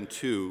Vatican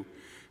II,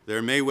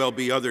 there may well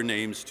be other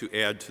names to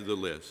add to the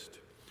list.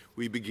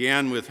 We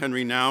began with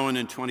Henry Nouwen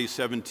in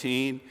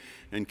 2017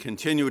 and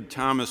continued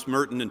Thomas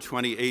Merton in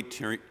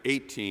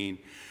 2018,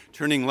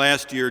 turning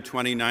last year,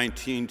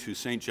 2019, to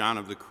St. John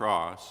of the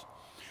Cross.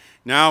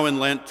 Now in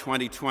Lent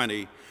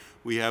 2020,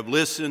 we have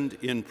listened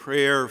in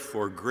prayer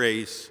for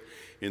grace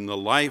in the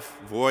life,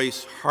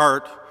 voice,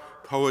 heart,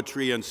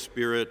 poetry, and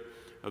spirit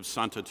of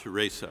Santa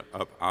Teresa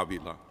of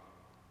Avila.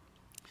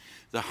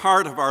 The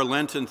heart of our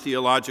Lenten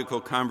Theological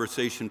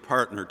Conversation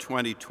Partner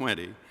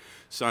 2020,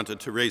 Santa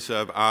Teresa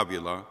of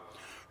Avila,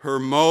 her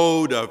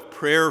mode of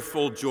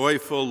prayerful,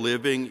 joyful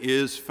living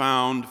is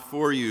found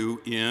for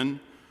you in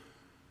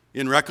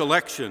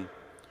recollection,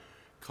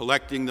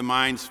 collecting the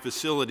mind's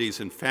facilities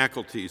and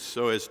faculties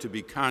so as to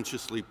be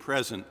consciously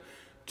present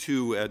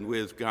to and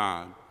with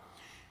God.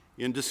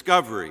 In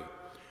discovery,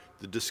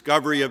 the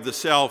discovery of the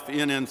self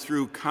in and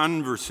through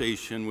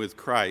conversation with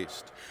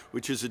Christ,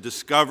 which is a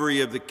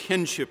discovery of the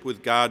kinship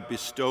with God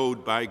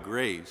bestowed by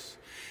grace.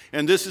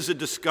 And this is a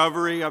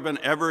discovery of an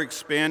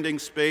ever-expanding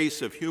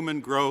space of human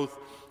growth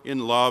in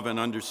love and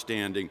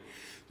understanding.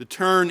 The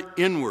turn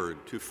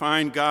inward to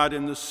find God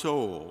in the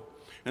soul,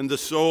 and the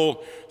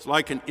soul is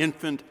like an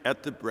infant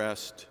at the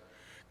breast.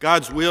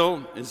 God's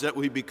will is that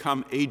we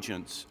become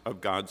agents of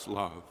God's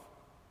love.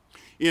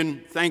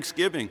 In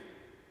Thanksgiving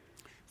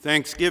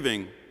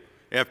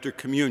after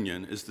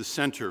communion is the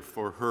center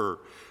for her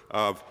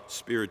of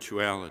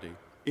spirituality.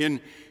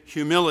 In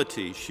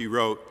humility, she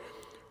wrote,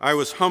 I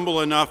was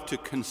humble enough to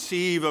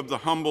conceive of the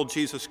humble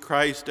Jesus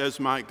Christ as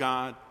my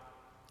God.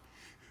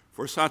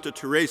 For Santa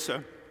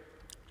Teresa,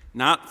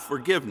 not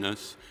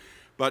forgiveness,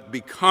 but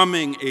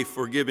becoming a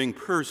forgiving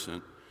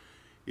person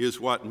is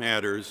what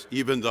matters,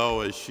 even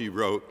though, as she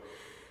wrote,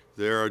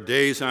 there are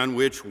days on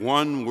which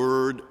one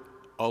word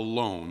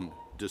alone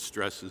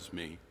distresses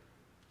me.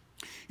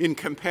 In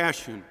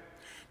compassion,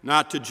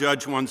 not to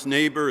judge one's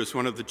neighbor is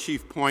one of the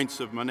chief points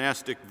of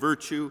monastic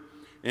virtue,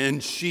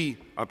 and she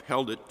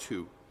upheld it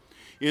too.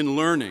 In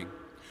learning,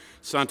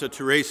 Santa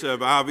Teresa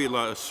of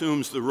Avila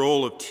assumes the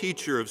role of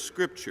teacher of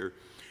Scripture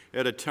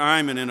at a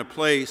time and in a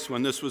place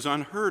when this was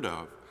unheard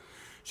of.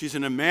 She's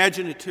an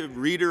imaginative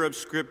reader of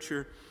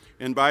Scripture,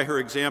 and by her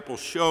example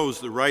shows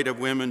the right of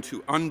women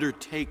to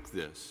undertake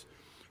this.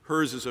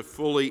 Hers is a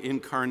fully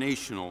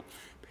incarnational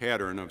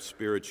pattern of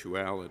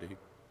spirituality.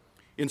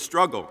 In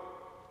struggle,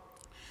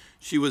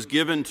 she was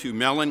given to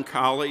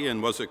melancholy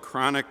and was a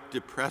chronic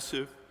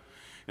depressive,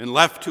 and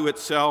left to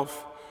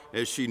itself,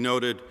 as she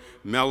noted,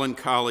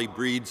 melancholy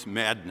breeds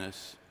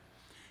madness.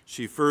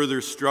 She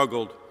further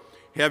struggled,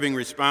 having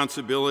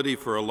responsibility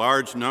for a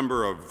large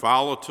number of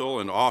volatile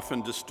and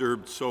often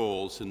disturbed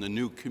souls in the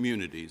new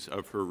communities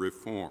of her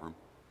reform.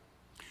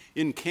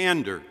 In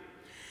candor,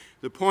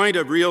 the point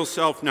of real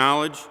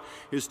self-knowledge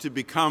is to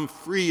become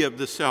free of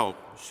the self,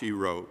 she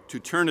wrote, to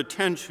turn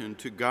attention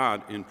to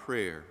God in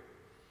prayer.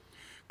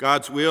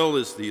 God's will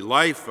is the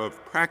life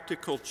of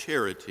practical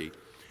charity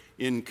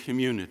in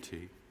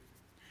community.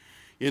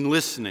 In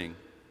listening,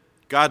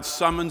 God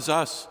summons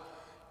us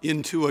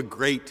into a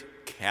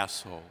great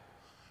castle,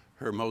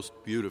 her most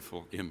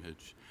beautiful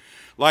image,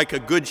 like a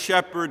good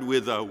shepherd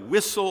with a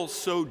whistle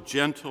so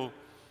gentle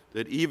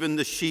that even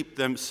the sheep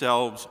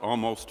themselves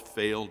almost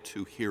fail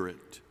to hear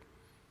it.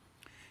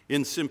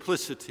 In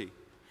simplicity,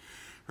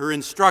 her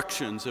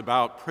instructions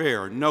about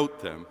prayer,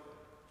 note them.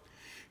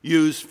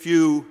 Use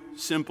few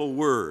simple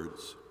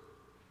words.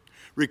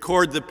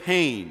 Record the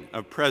pain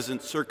of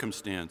present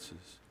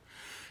circumstances.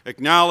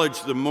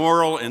 Acknowledge the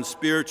moral and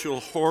spiritual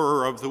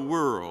horror of the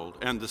world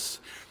and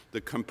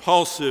the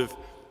compulsive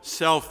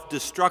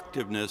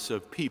self-destructiveness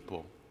of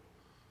people.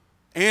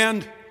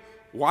 And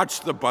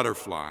watch the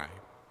butterfly.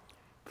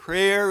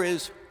 Prayer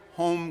is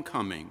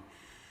homecoming,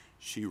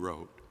 she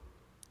wrote.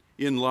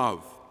 In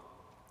love,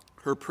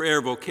 her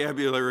prayer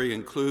vocabulary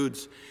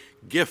includes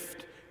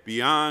gift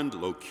beyond,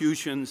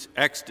 locutions,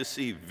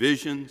 ecstasy,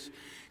 visions,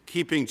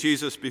 keeping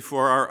Jesus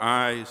before our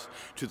eyes,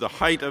 to the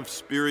height of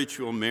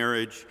spiritual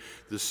marriage,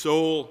 the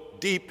soul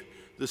deep,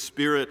 the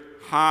spirit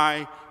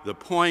high, the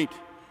point,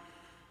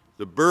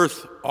 the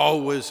birth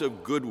always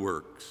of good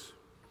works,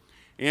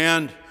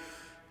 and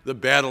the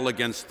battle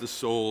against the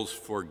soul's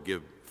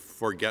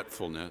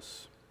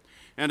forgetfulness,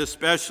 and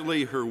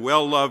especially her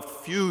well-loved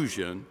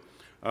fusion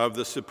of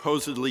the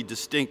supposedly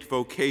distinct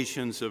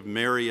vocations of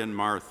Mary and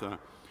Martha,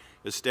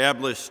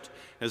 established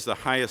as the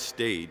highest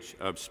stage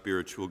of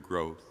spiritual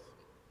growth.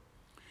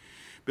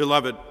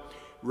 Beloved,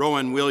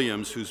 Rowan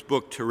Williams, whose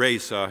book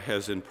Teresa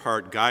has in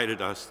part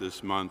guided us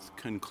this month,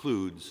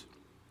 concludes,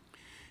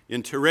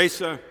 in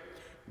Teresa,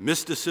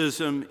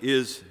 mysticism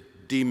is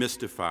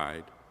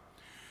demystified.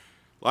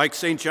 Like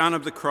St. John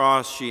of the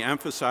Cross, she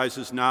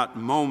emphasizes not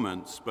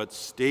moments, but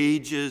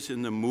stages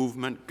in the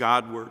movement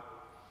Godward,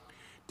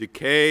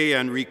 decay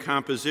and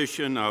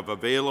recomposition of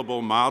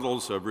available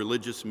models of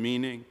religious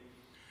meaning,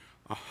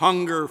 a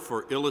hunger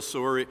for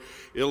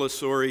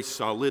illusory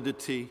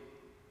solidity,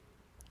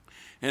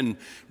 and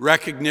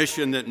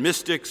recognition that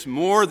mystics,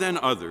 more than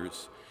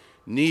others,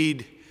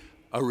 need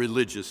a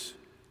religious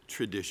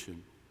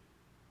tradition.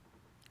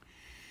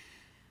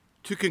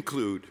 To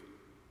conclude,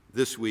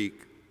 this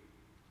week,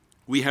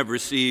 we have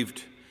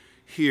received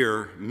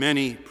here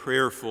many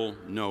prayerful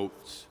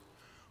notes.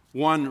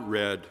 One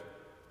read,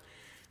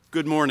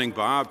 "Good morning,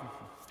 Bob.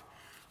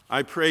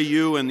 I pray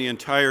you and the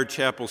entire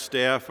chapel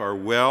staff are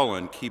well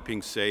and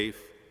keeping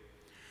safe.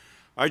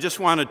 I just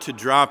wanted to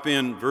drop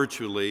in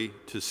virtually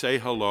to say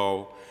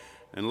hello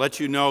and let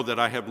you know that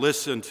I have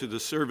listened to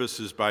the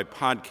services by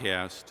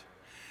podcast,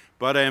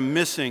 but I am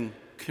missing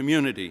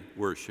community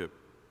worship.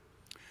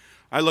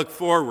 I look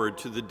forward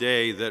to the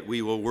day that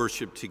we will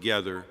worship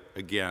together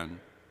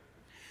again.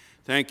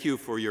 Thank you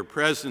for your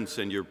presence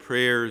and your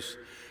prayers.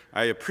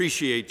 I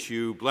appreciate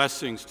you.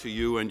 Blessings to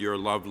you and your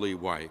lovely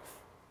wife.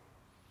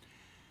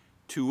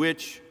 To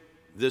which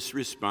this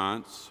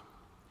response,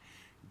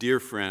 dear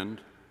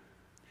friend,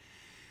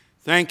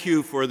 thank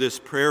you for this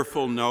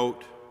prayerful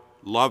note,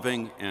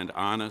 loving and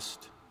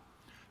honest.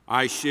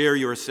 I share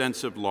your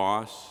sense of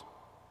loss.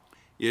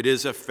 It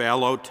is a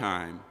fallow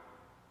time.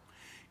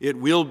 It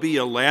will be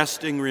a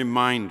lasting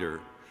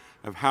reminder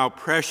of how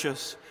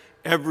precious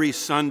every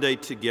Sunday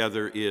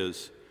together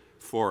is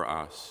for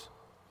us.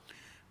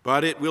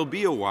 But it will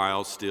be a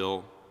while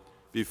still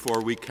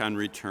before we can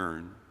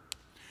return.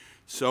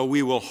 So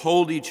we will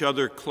hold each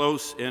other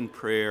close in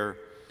prayer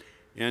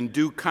and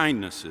do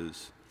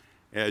kindnesses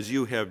as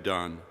you have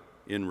done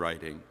in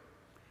writing.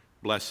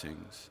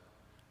 Blessings,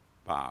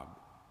 Bob.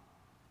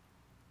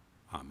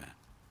 Amen.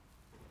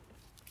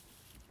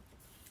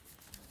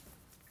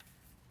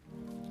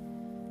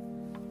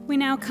 We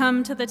now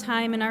come to the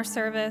time in our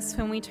service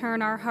when we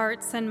turn our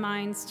hearts and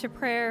minds to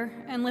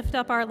prayer and lift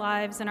up our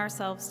lives and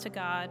ourselves to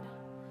God.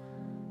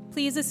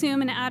 Please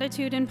assume an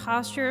attitude and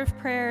posture of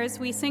prayer as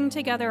we sing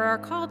together our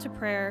call to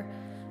prayer,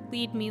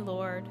 Lead Me,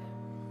 Lord.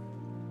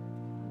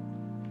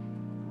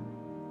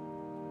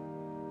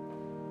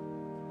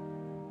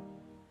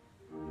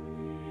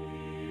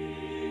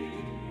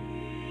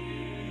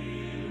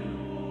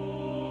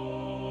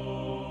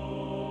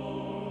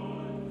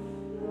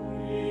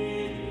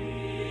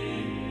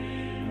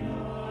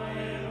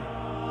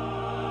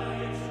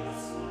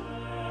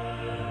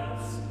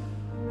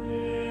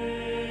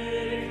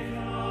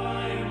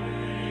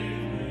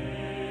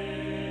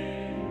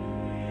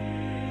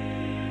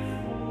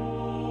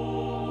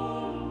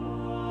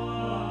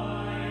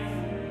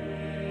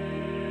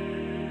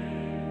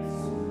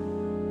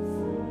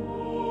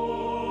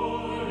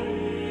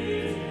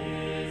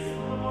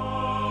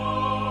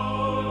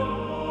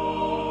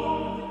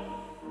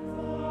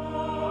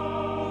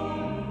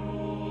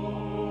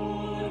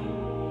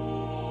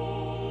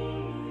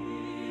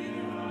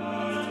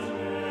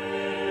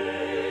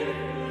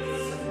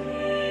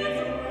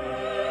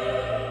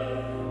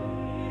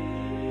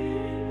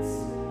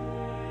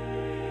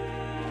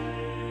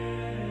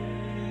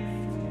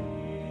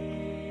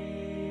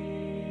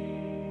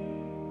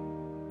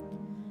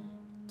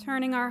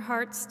 Turning our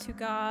hearts to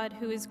God,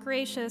 who is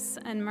gracious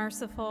and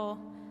merciful,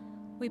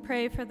 we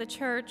pray for the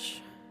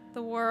church,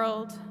 the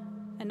world,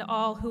 and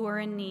all who are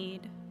in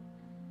need.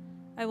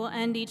 I will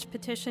end each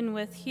petition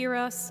with, Hear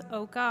us,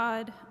 O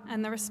God,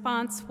 and the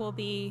response will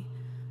be,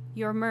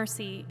 Your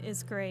mercy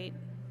is great.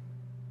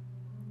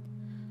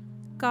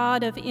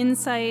 God of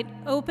insight,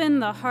 open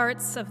the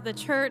hearts of the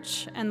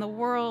church and the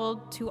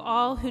world to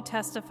all who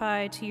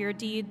testify to your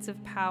deeds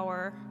of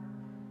power.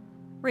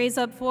 Raise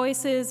up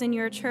voices in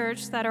your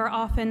church that are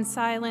often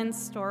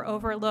silenced or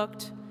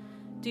overlooked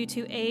due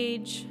to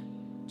age,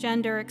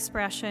 gender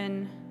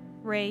expression,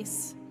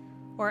 race,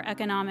 or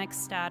economic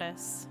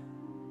status.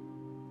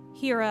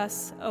 Hear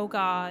us, O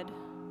God.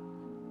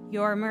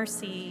 Your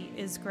mercy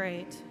is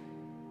great.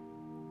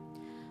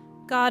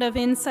 God of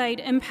insight,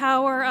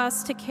 empower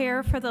us to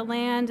care for the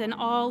land and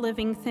all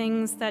living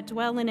things that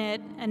dwell in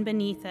it and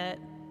beneath it.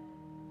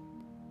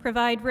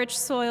 Provide rich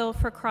soil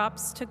for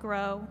crops to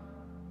grow.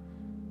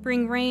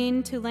 Bring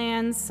rain to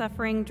lands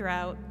suffering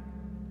drought.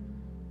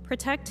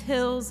 Protect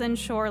hills and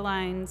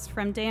shorelines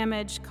from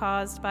damage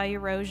caused by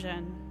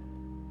erosion.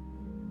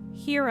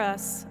 Hear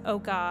us, O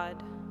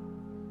God.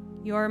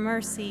 Your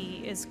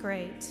mercy is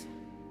great.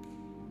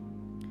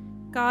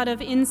 God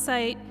of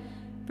insight,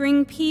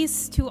 bring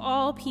peace to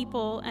all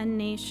people and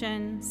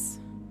nations.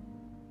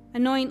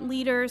 Anoint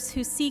leaders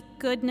who seek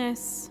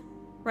goodness,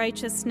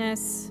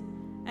 righteousness,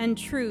 and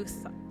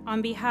truth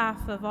on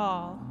behalf of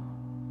all.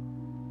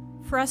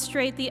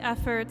 Frustrate the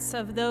efforts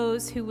of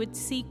those who would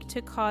seek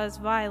to cause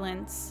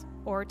violence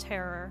or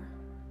terror.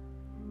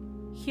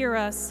 Hear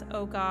us,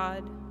 O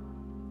God.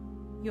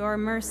 Your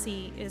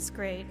mercy is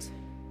great.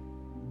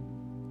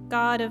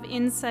 God of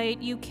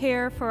insight, you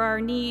care for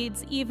our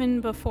needs even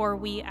before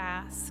we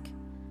ask.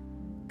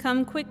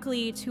 Come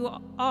quickly to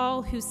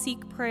all who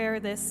seek prayer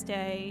this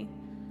day,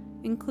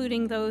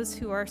 including those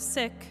who are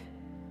sick,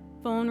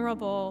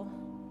 vulnerable,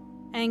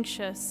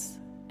 anxious,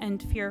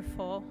 and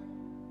fearful.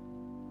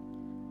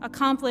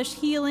 Accomplish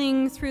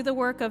healing through the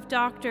work of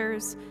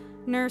doctors,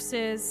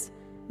 nurses,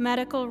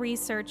 medical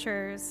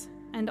researchers,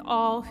 and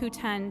all who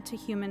tend to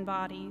human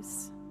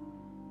bodies.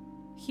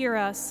 Hear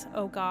us,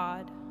 O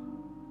God.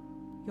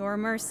 Your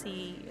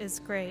mercy is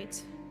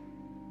great.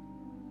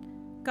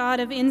 God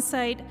of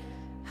insight,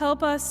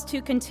 help us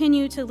to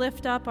continue to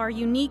lift up our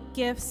unique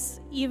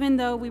gifts even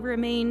though we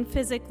remain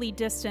physically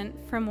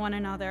distant from one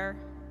another.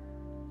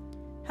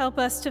 Help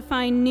us to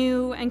find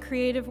new and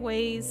creative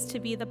ways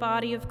to be the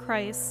body of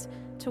Christ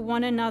to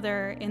one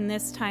another in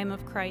this time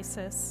of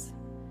crisis.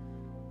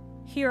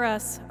 Hear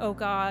us, O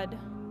God.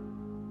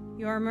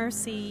 Your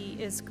mercy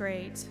is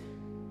great.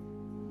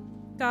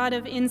 God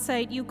of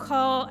insight, you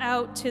call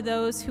out to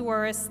those who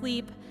are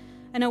asleep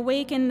and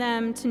awaken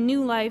them to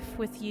new life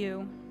with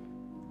you.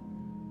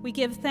 We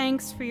give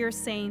thanks for your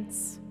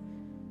saints.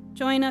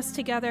 Join us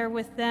together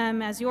with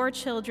them as your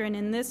children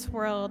in this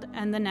world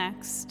and the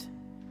next.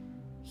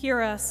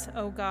 Hear us,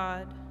 O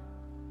God.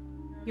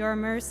 Your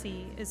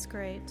mercy is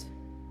great.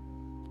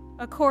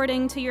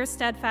 According to your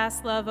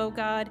steadfast love, O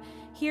God,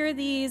 hear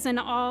these and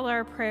all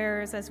our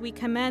prayers as we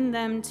commend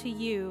them to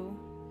you.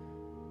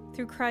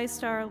 Through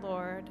Christ our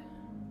Lord.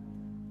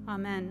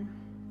 Amen.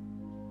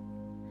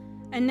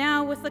 And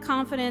now, with the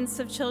confidence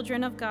of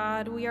children of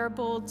God, we are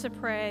bold to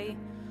pray,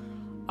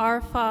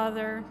 Our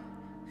Father,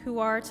 who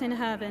art in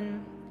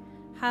heaven,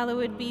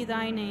 hallowed be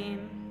thy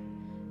name.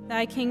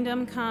 Thy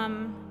kingdom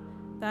come,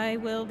 thy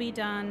will be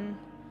done,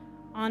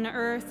 on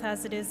earth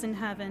as it is in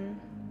heaven.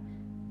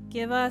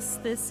 Give us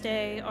this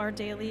day our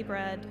daily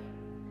bread,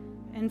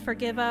 and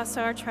forgive us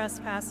our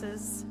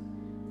trespasses,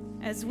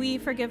 as we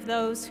forgive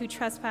those who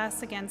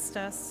trespass against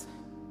us.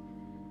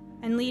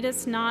 And lead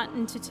us not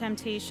into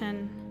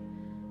temptation,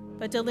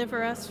 but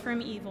deliver us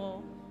from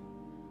evil.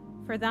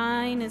 For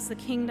thine is the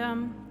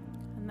kingdom,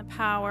 and the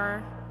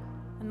power,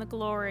 and the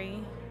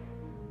glory,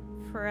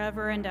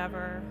 forever and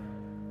ever.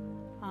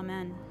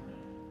 Amen.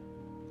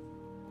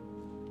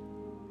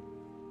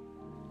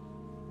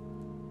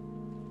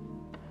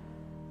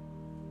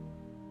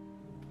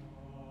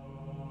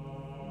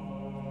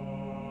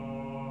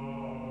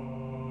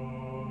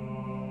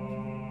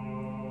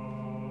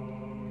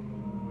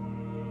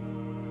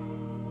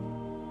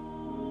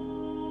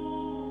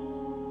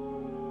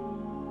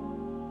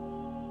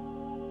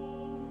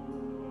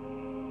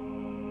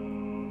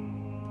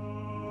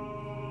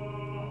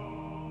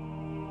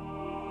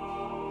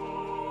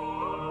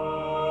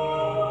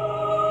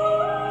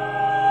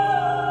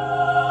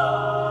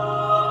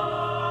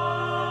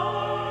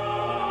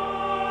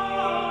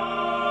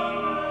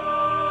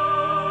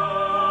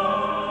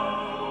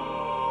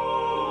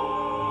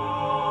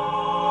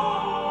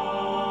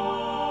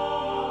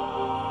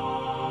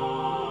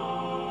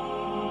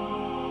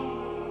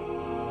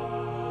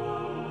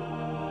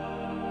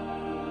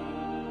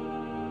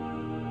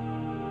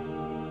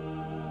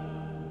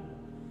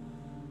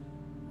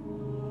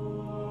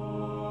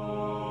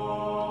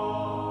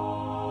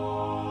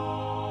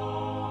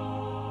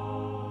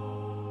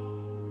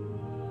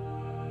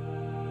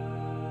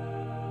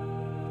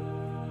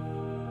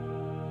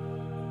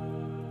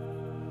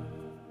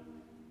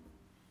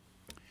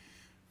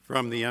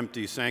 From the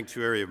empty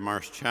sanctuary of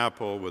Marsh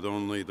Chapel, with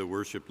only the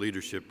worship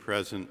leadership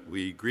present,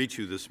 we greet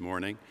you this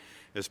morning,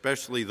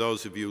 especially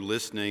those of you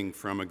listening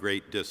from a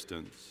great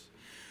distance.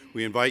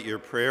 We invite your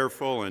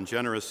prayerful and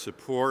generous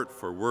support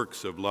for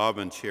works of love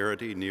and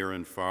charity near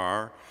and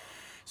far,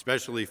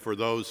 especially for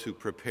those who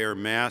prepare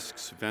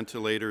masks,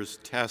 ventilators,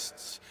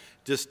 tests,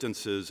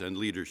 distances, and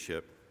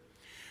leadership,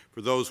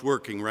 for those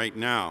working right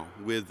now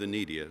with the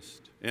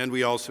neediest. And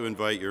we also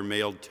invite your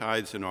mailed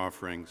tithes and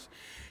offerings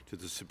to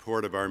the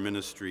support of our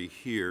ministry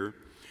here.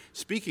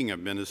 Speaking of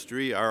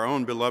ministry, our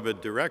own beloved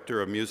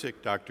director of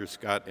music, Dr.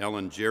 Scott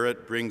Ellen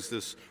Jarrett, brings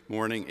this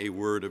morning a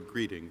word of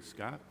greeting.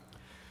 Scott?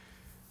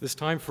 This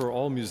time for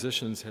all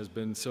musicians has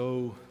been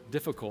so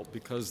difficult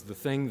because the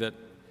thing that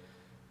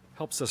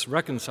helps us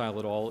reconcile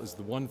it all is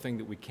the one thing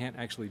that we can't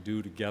actually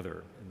do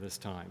together in this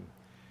time.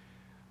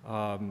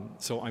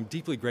 So I'm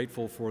deeply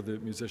grateful for the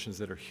musicians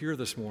that are here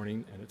this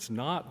morning, and it's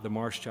not the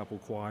Marsh Chapel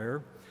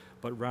Choir,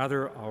 but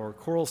rather our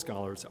choral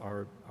scholars,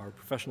 our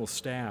professional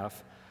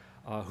staff,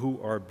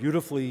 who are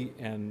beautifully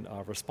and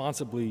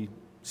responsibly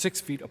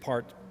 6 feet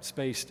apart,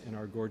 spaced in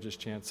our gorgeous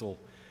chancel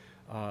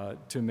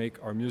to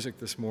make our music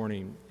this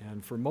morning.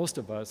 And for most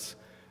of us,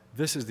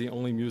 this is the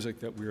only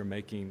music that we are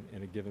making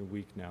in a given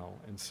week now.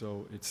 And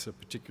so it's a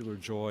particular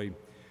joy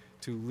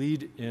to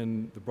lead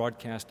in the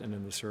broadcast and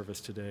in the service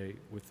today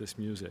with this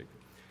music.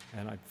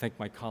 And I thank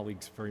my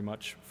colleagues very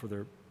much for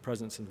their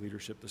presence and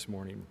leadership this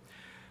morning.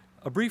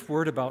 A brief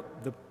word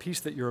about the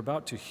piece that you're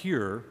about to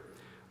hear.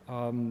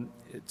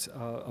 It's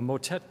a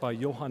motet by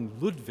Johann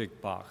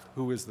Ludwig Bach,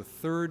 who is a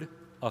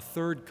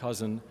third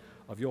cousin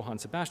of Johann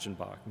Sebastian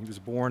Bach. He was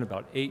born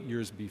about 8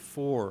 years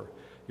before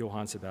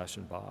Johann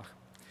Sebastian Bach.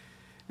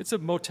 It's a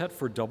motet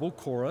for double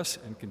chorus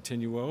and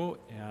continuo,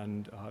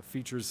 and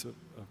features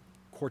a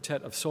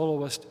quartet of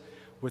soloists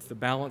with the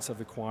balance of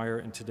the choir.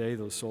 And today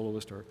those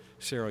soloists are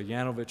Sarah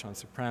Yanovich on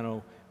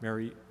soprano,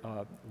 Mary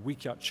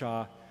Wikiat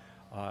Cha,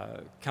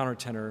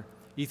 countertenor,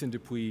 Ethan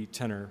Dupuy,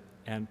 tenor,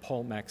 and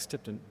Paul Max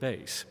Tipton,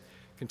 bass.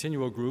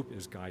 Continuo group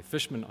is Guy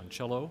Fishman on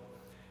cello,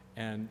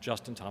 and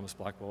Justin Thomas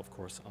Blackwell, of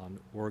course, on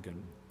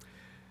organ.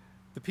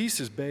 The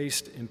piece is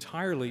based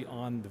entirely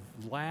on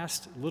the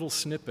last little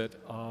snippet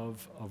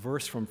of a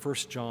verse from 1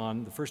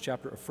 John, the first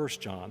chapter of 1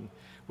 John,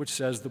 which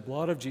says, "The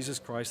blood of Jesus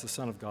Christ, the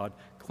Son of God,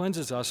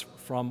 cleanses us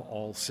from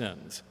all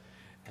sins."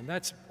 And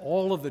that's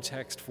all of the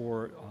text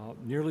for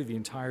nearly the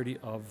entirety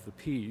of the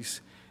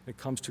piece. It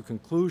comes to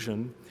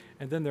conclusion,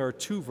 and then there are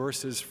two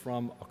verses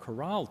from a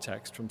chorale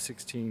text from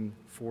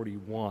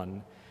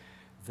 1641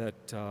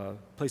 that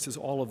places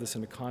all of this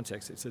into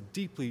context. It's a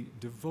deeply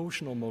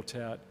devotional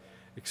motet,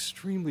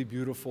 extremely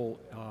beautiful,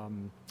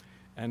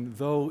 and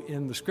though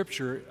in the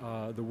scripture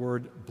the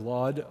word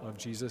blood of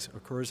Jesus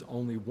occurs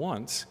only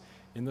once,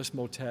 in this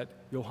motet,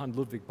 Johann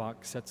Ludwig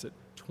Bach sets it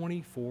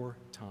 24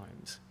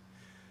 times.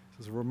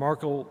 There's a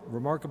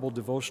remarkable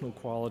devotional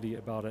quality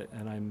about it,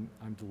 and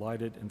I'm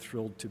delighted and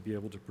thrilled to be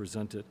able to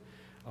present it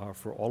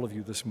for all of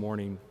you this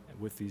morning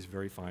with these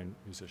very fine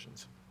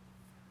musicians.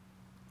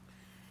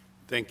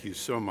 Thank you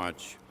so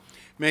much.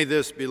 May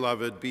this,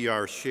 beloved, be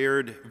our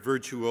shared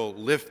virtual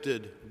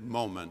lifted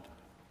moment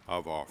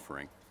of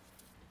offering.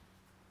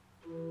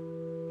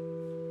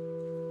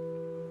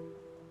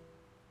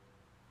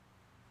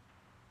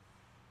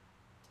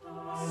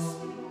 Jesu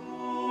Christi,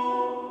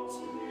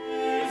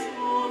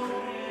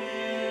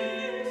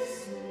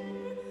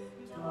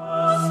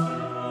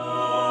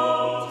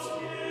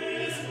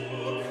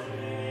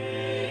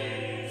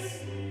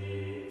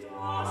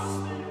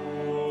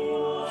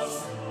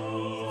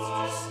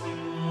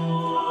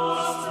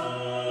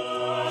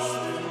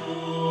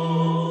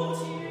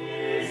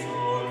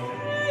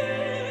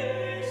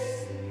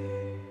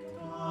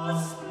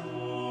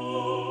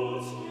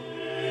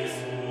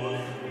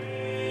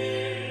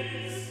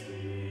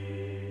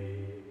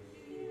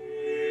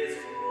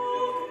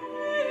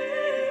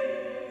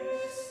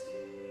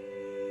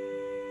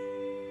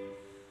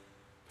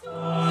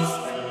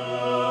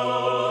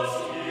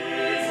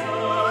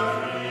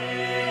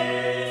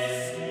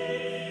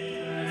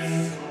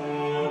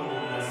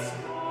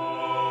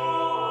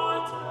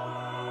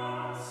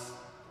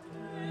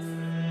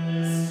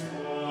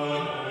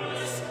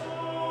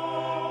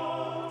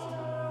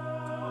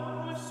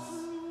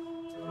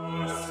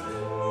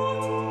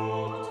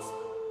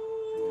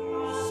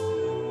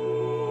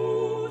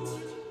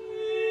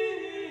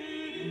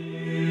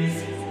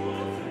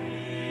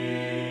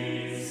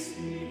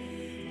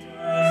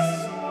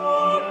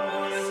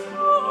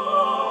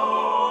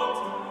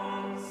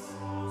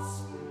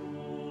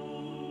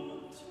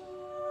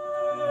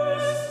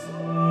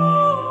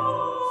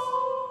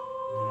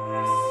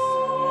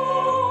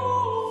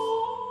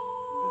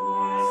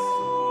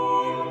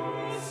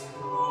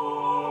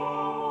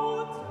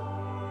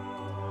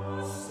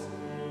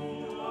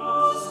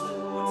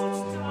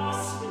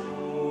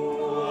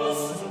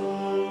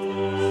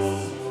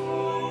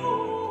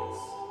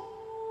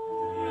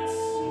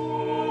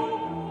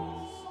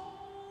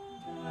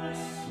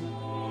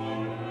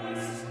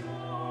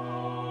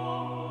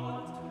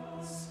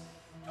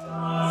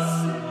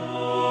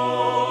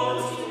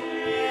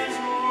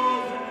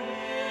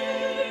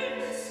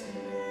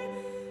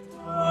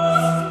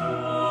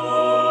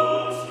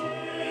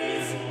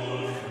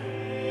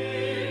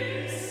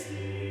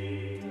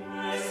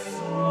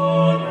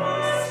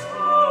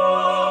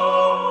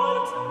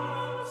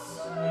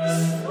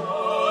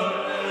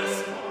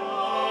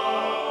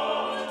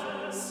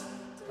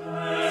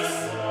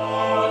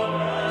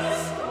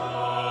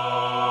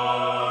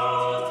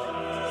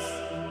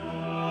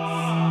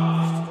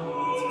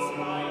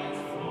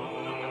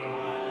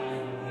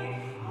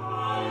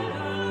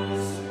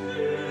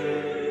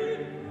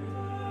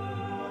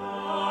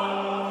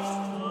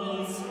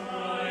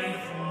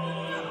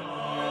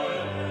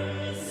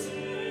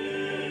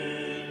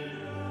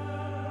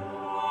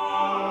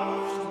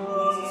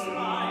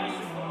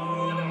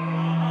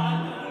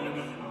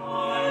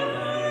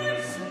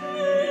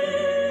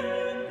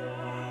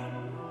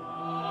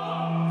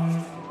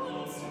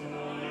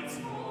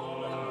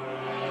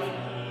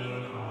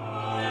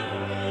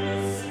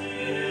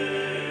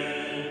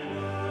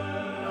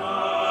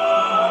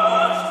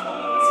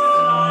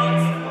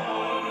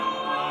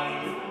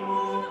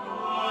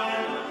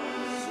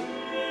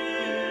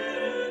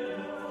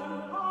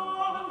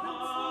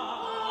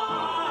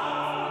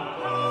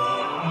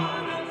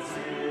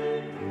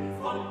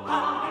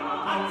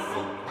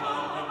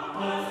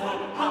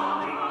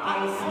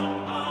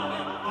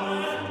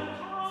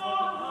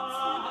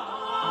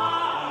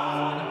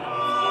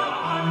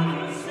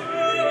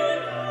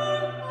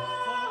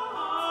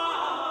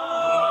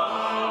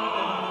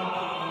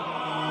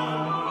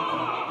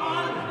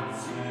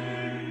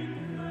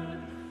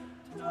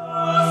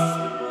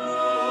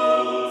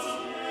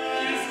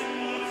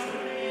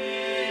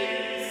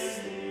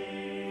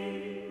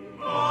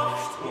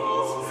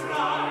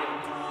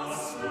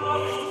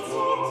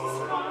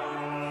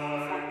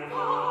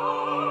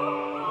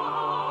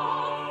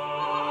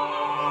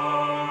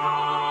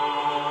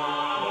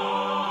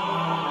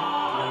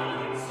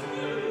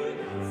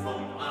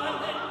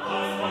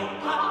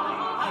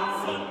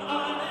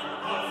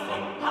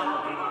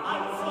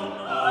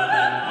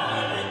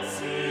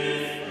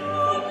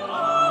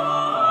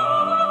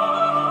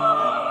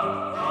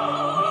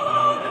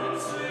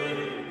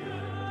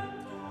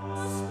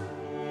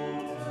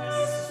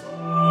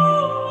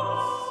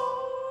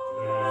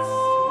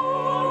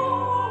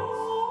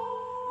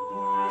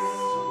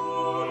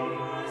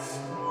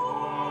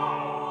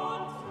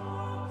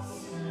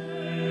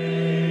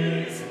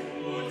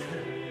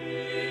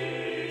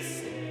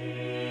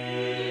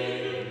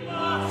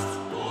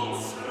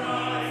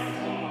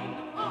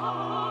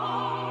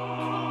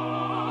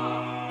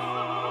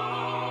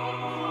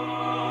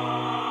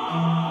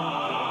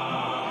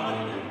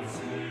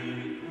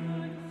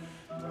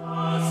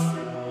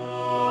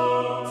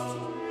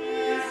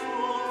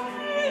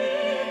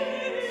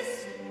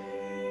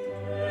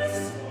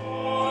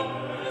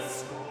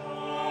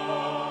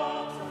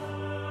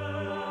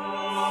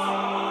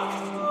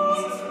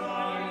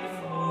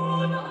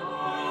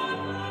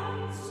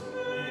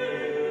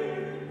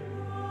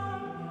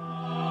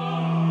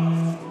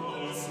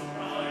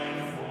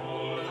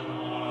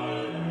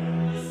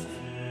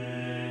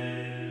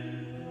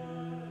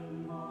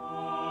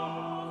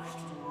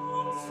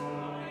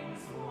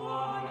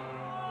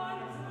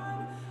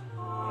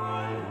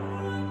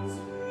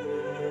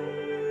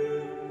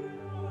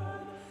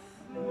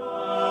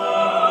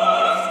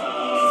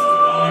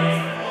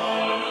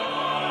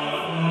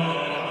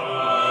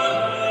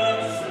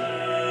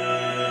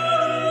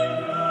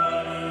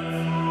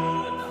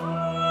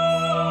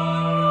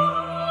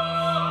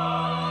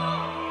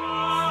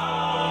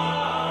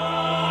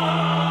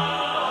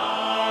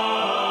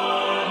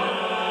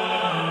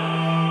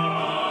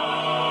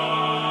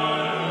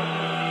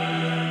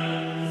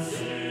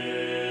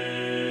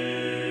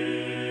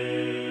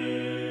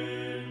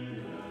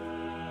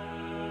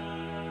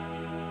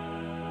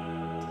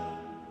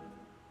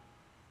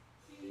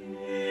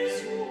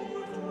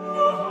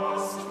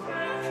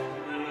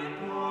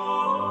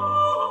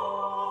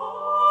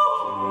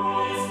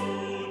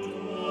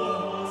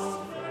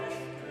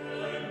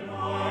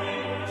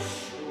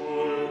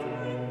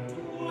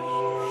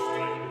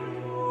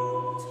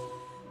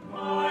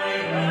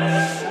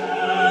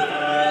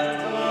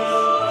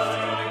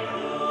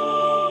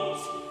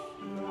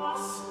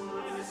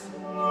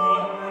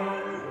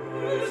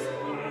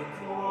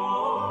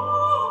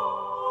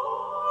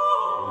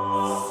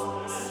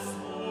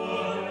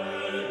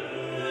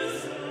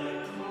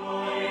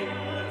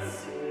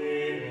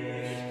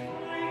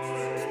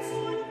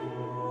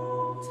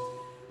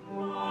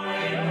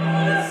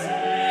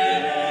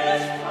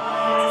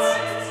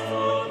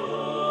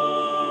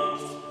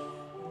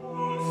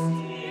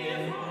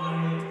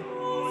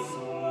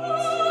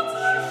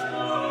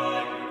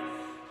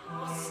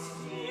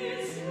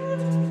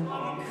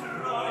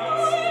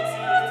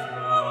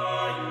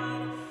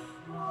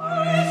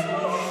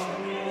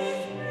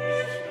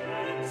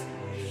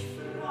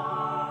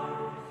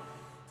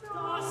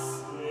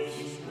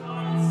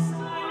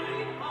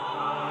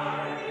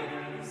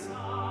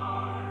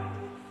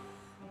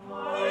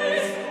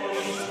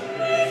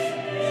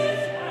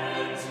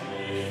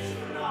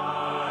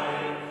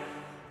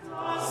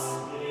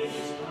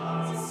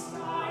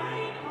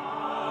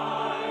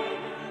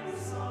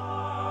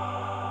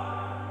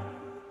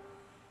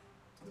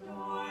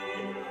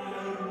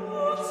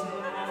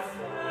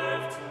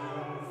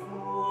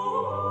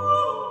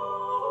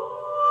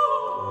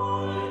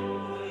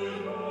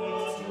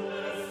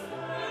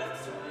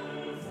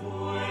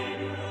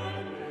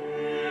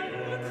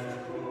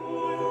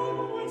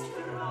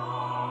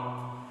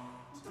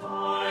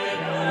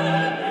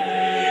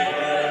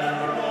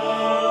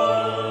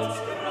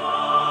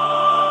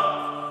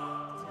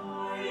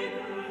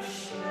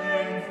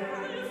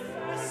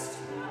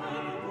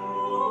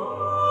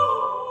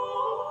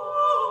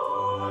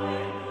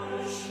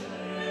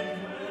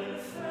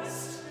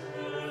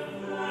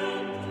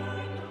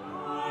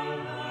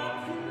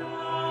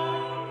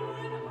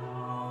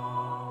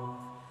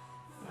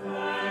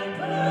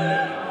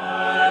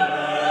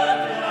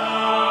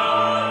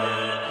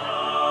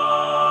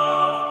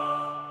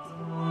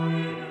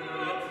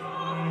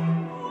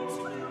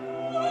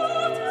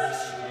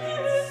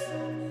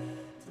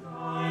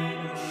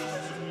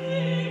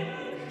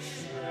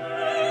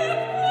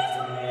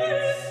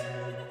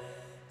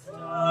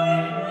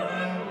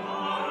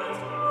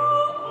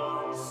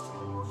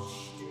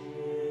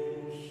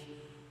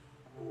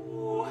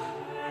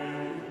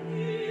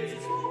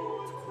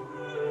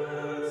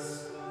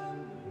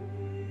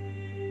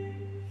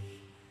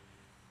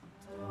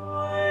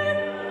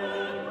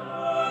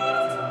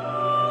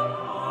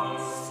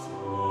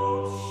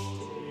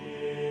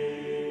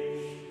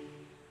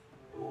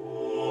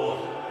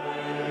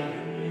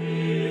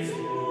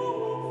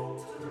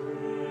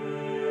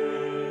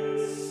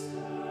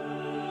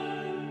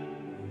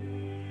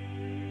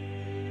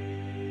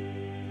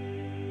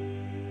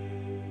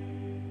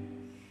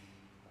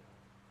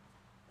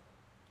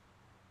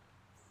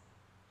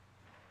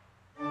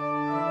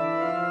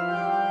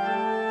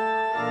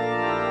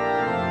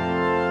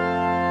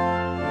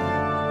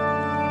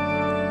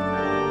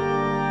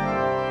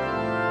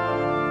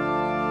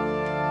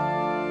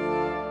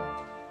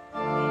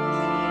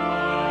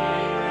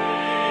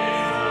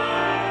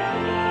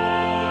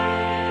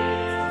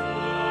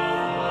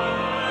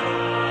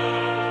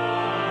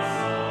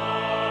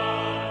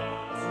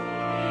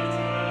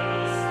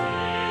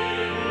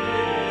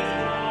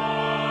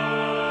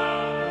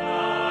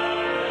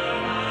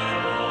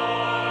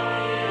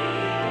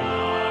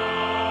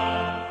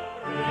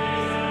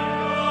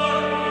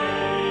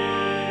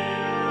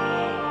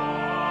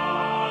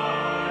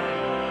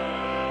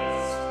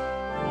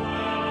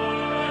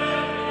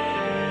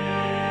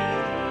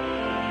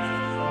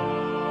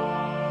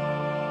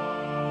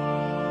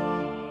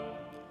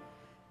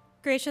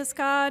 Gracious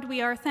God, we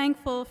are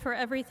thankful for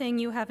everything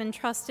you have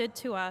entrusted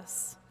to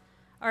us,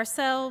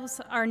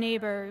 ourselves, our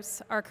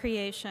neighbors, our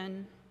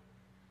creation.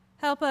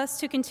 Help us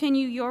to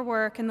continue your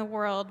work in the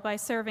world by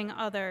serving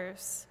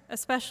others,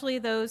 especially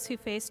those who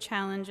face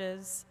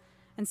challenges,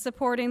 and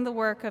supporting the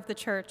work of the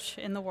Church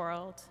in the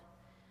world.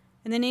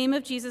 In the name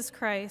of Jesus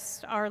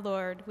Christ, our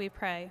Lord, we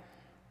pray.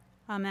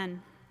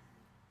 Amen.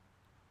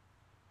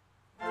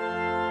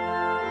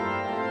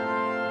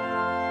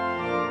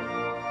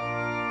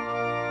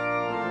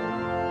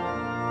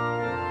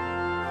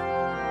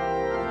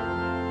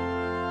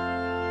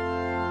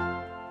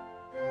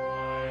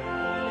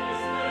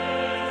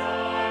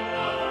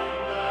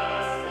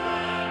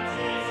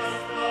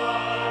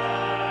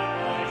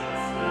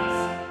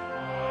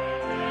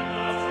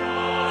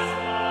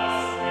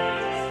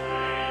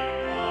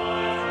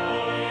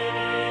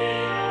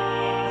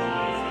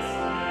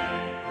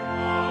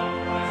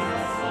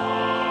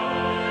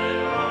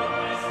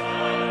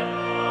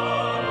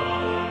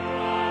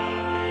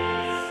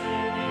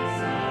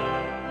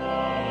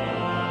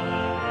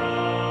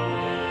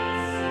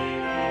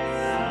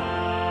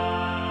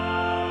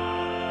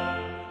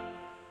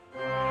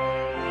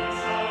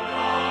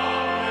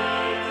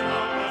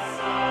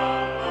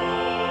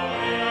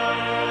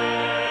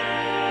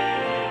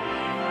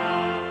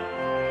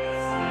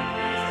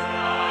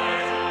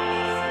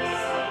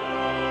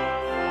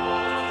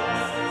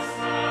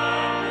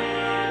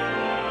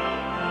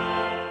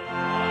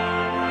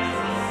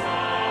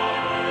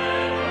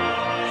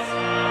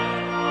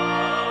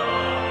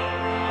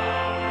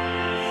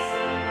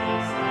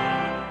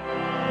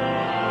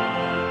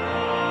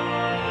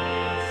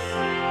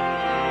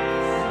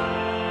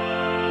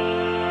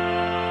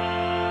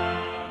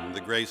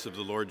 The grace of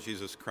the Lord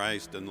Jesus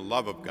Christ and the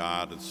love of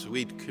God, the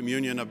sweet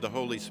communion of the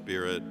Holy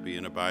Spirit be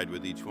and abide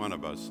with each one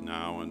of us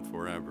now and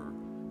forever.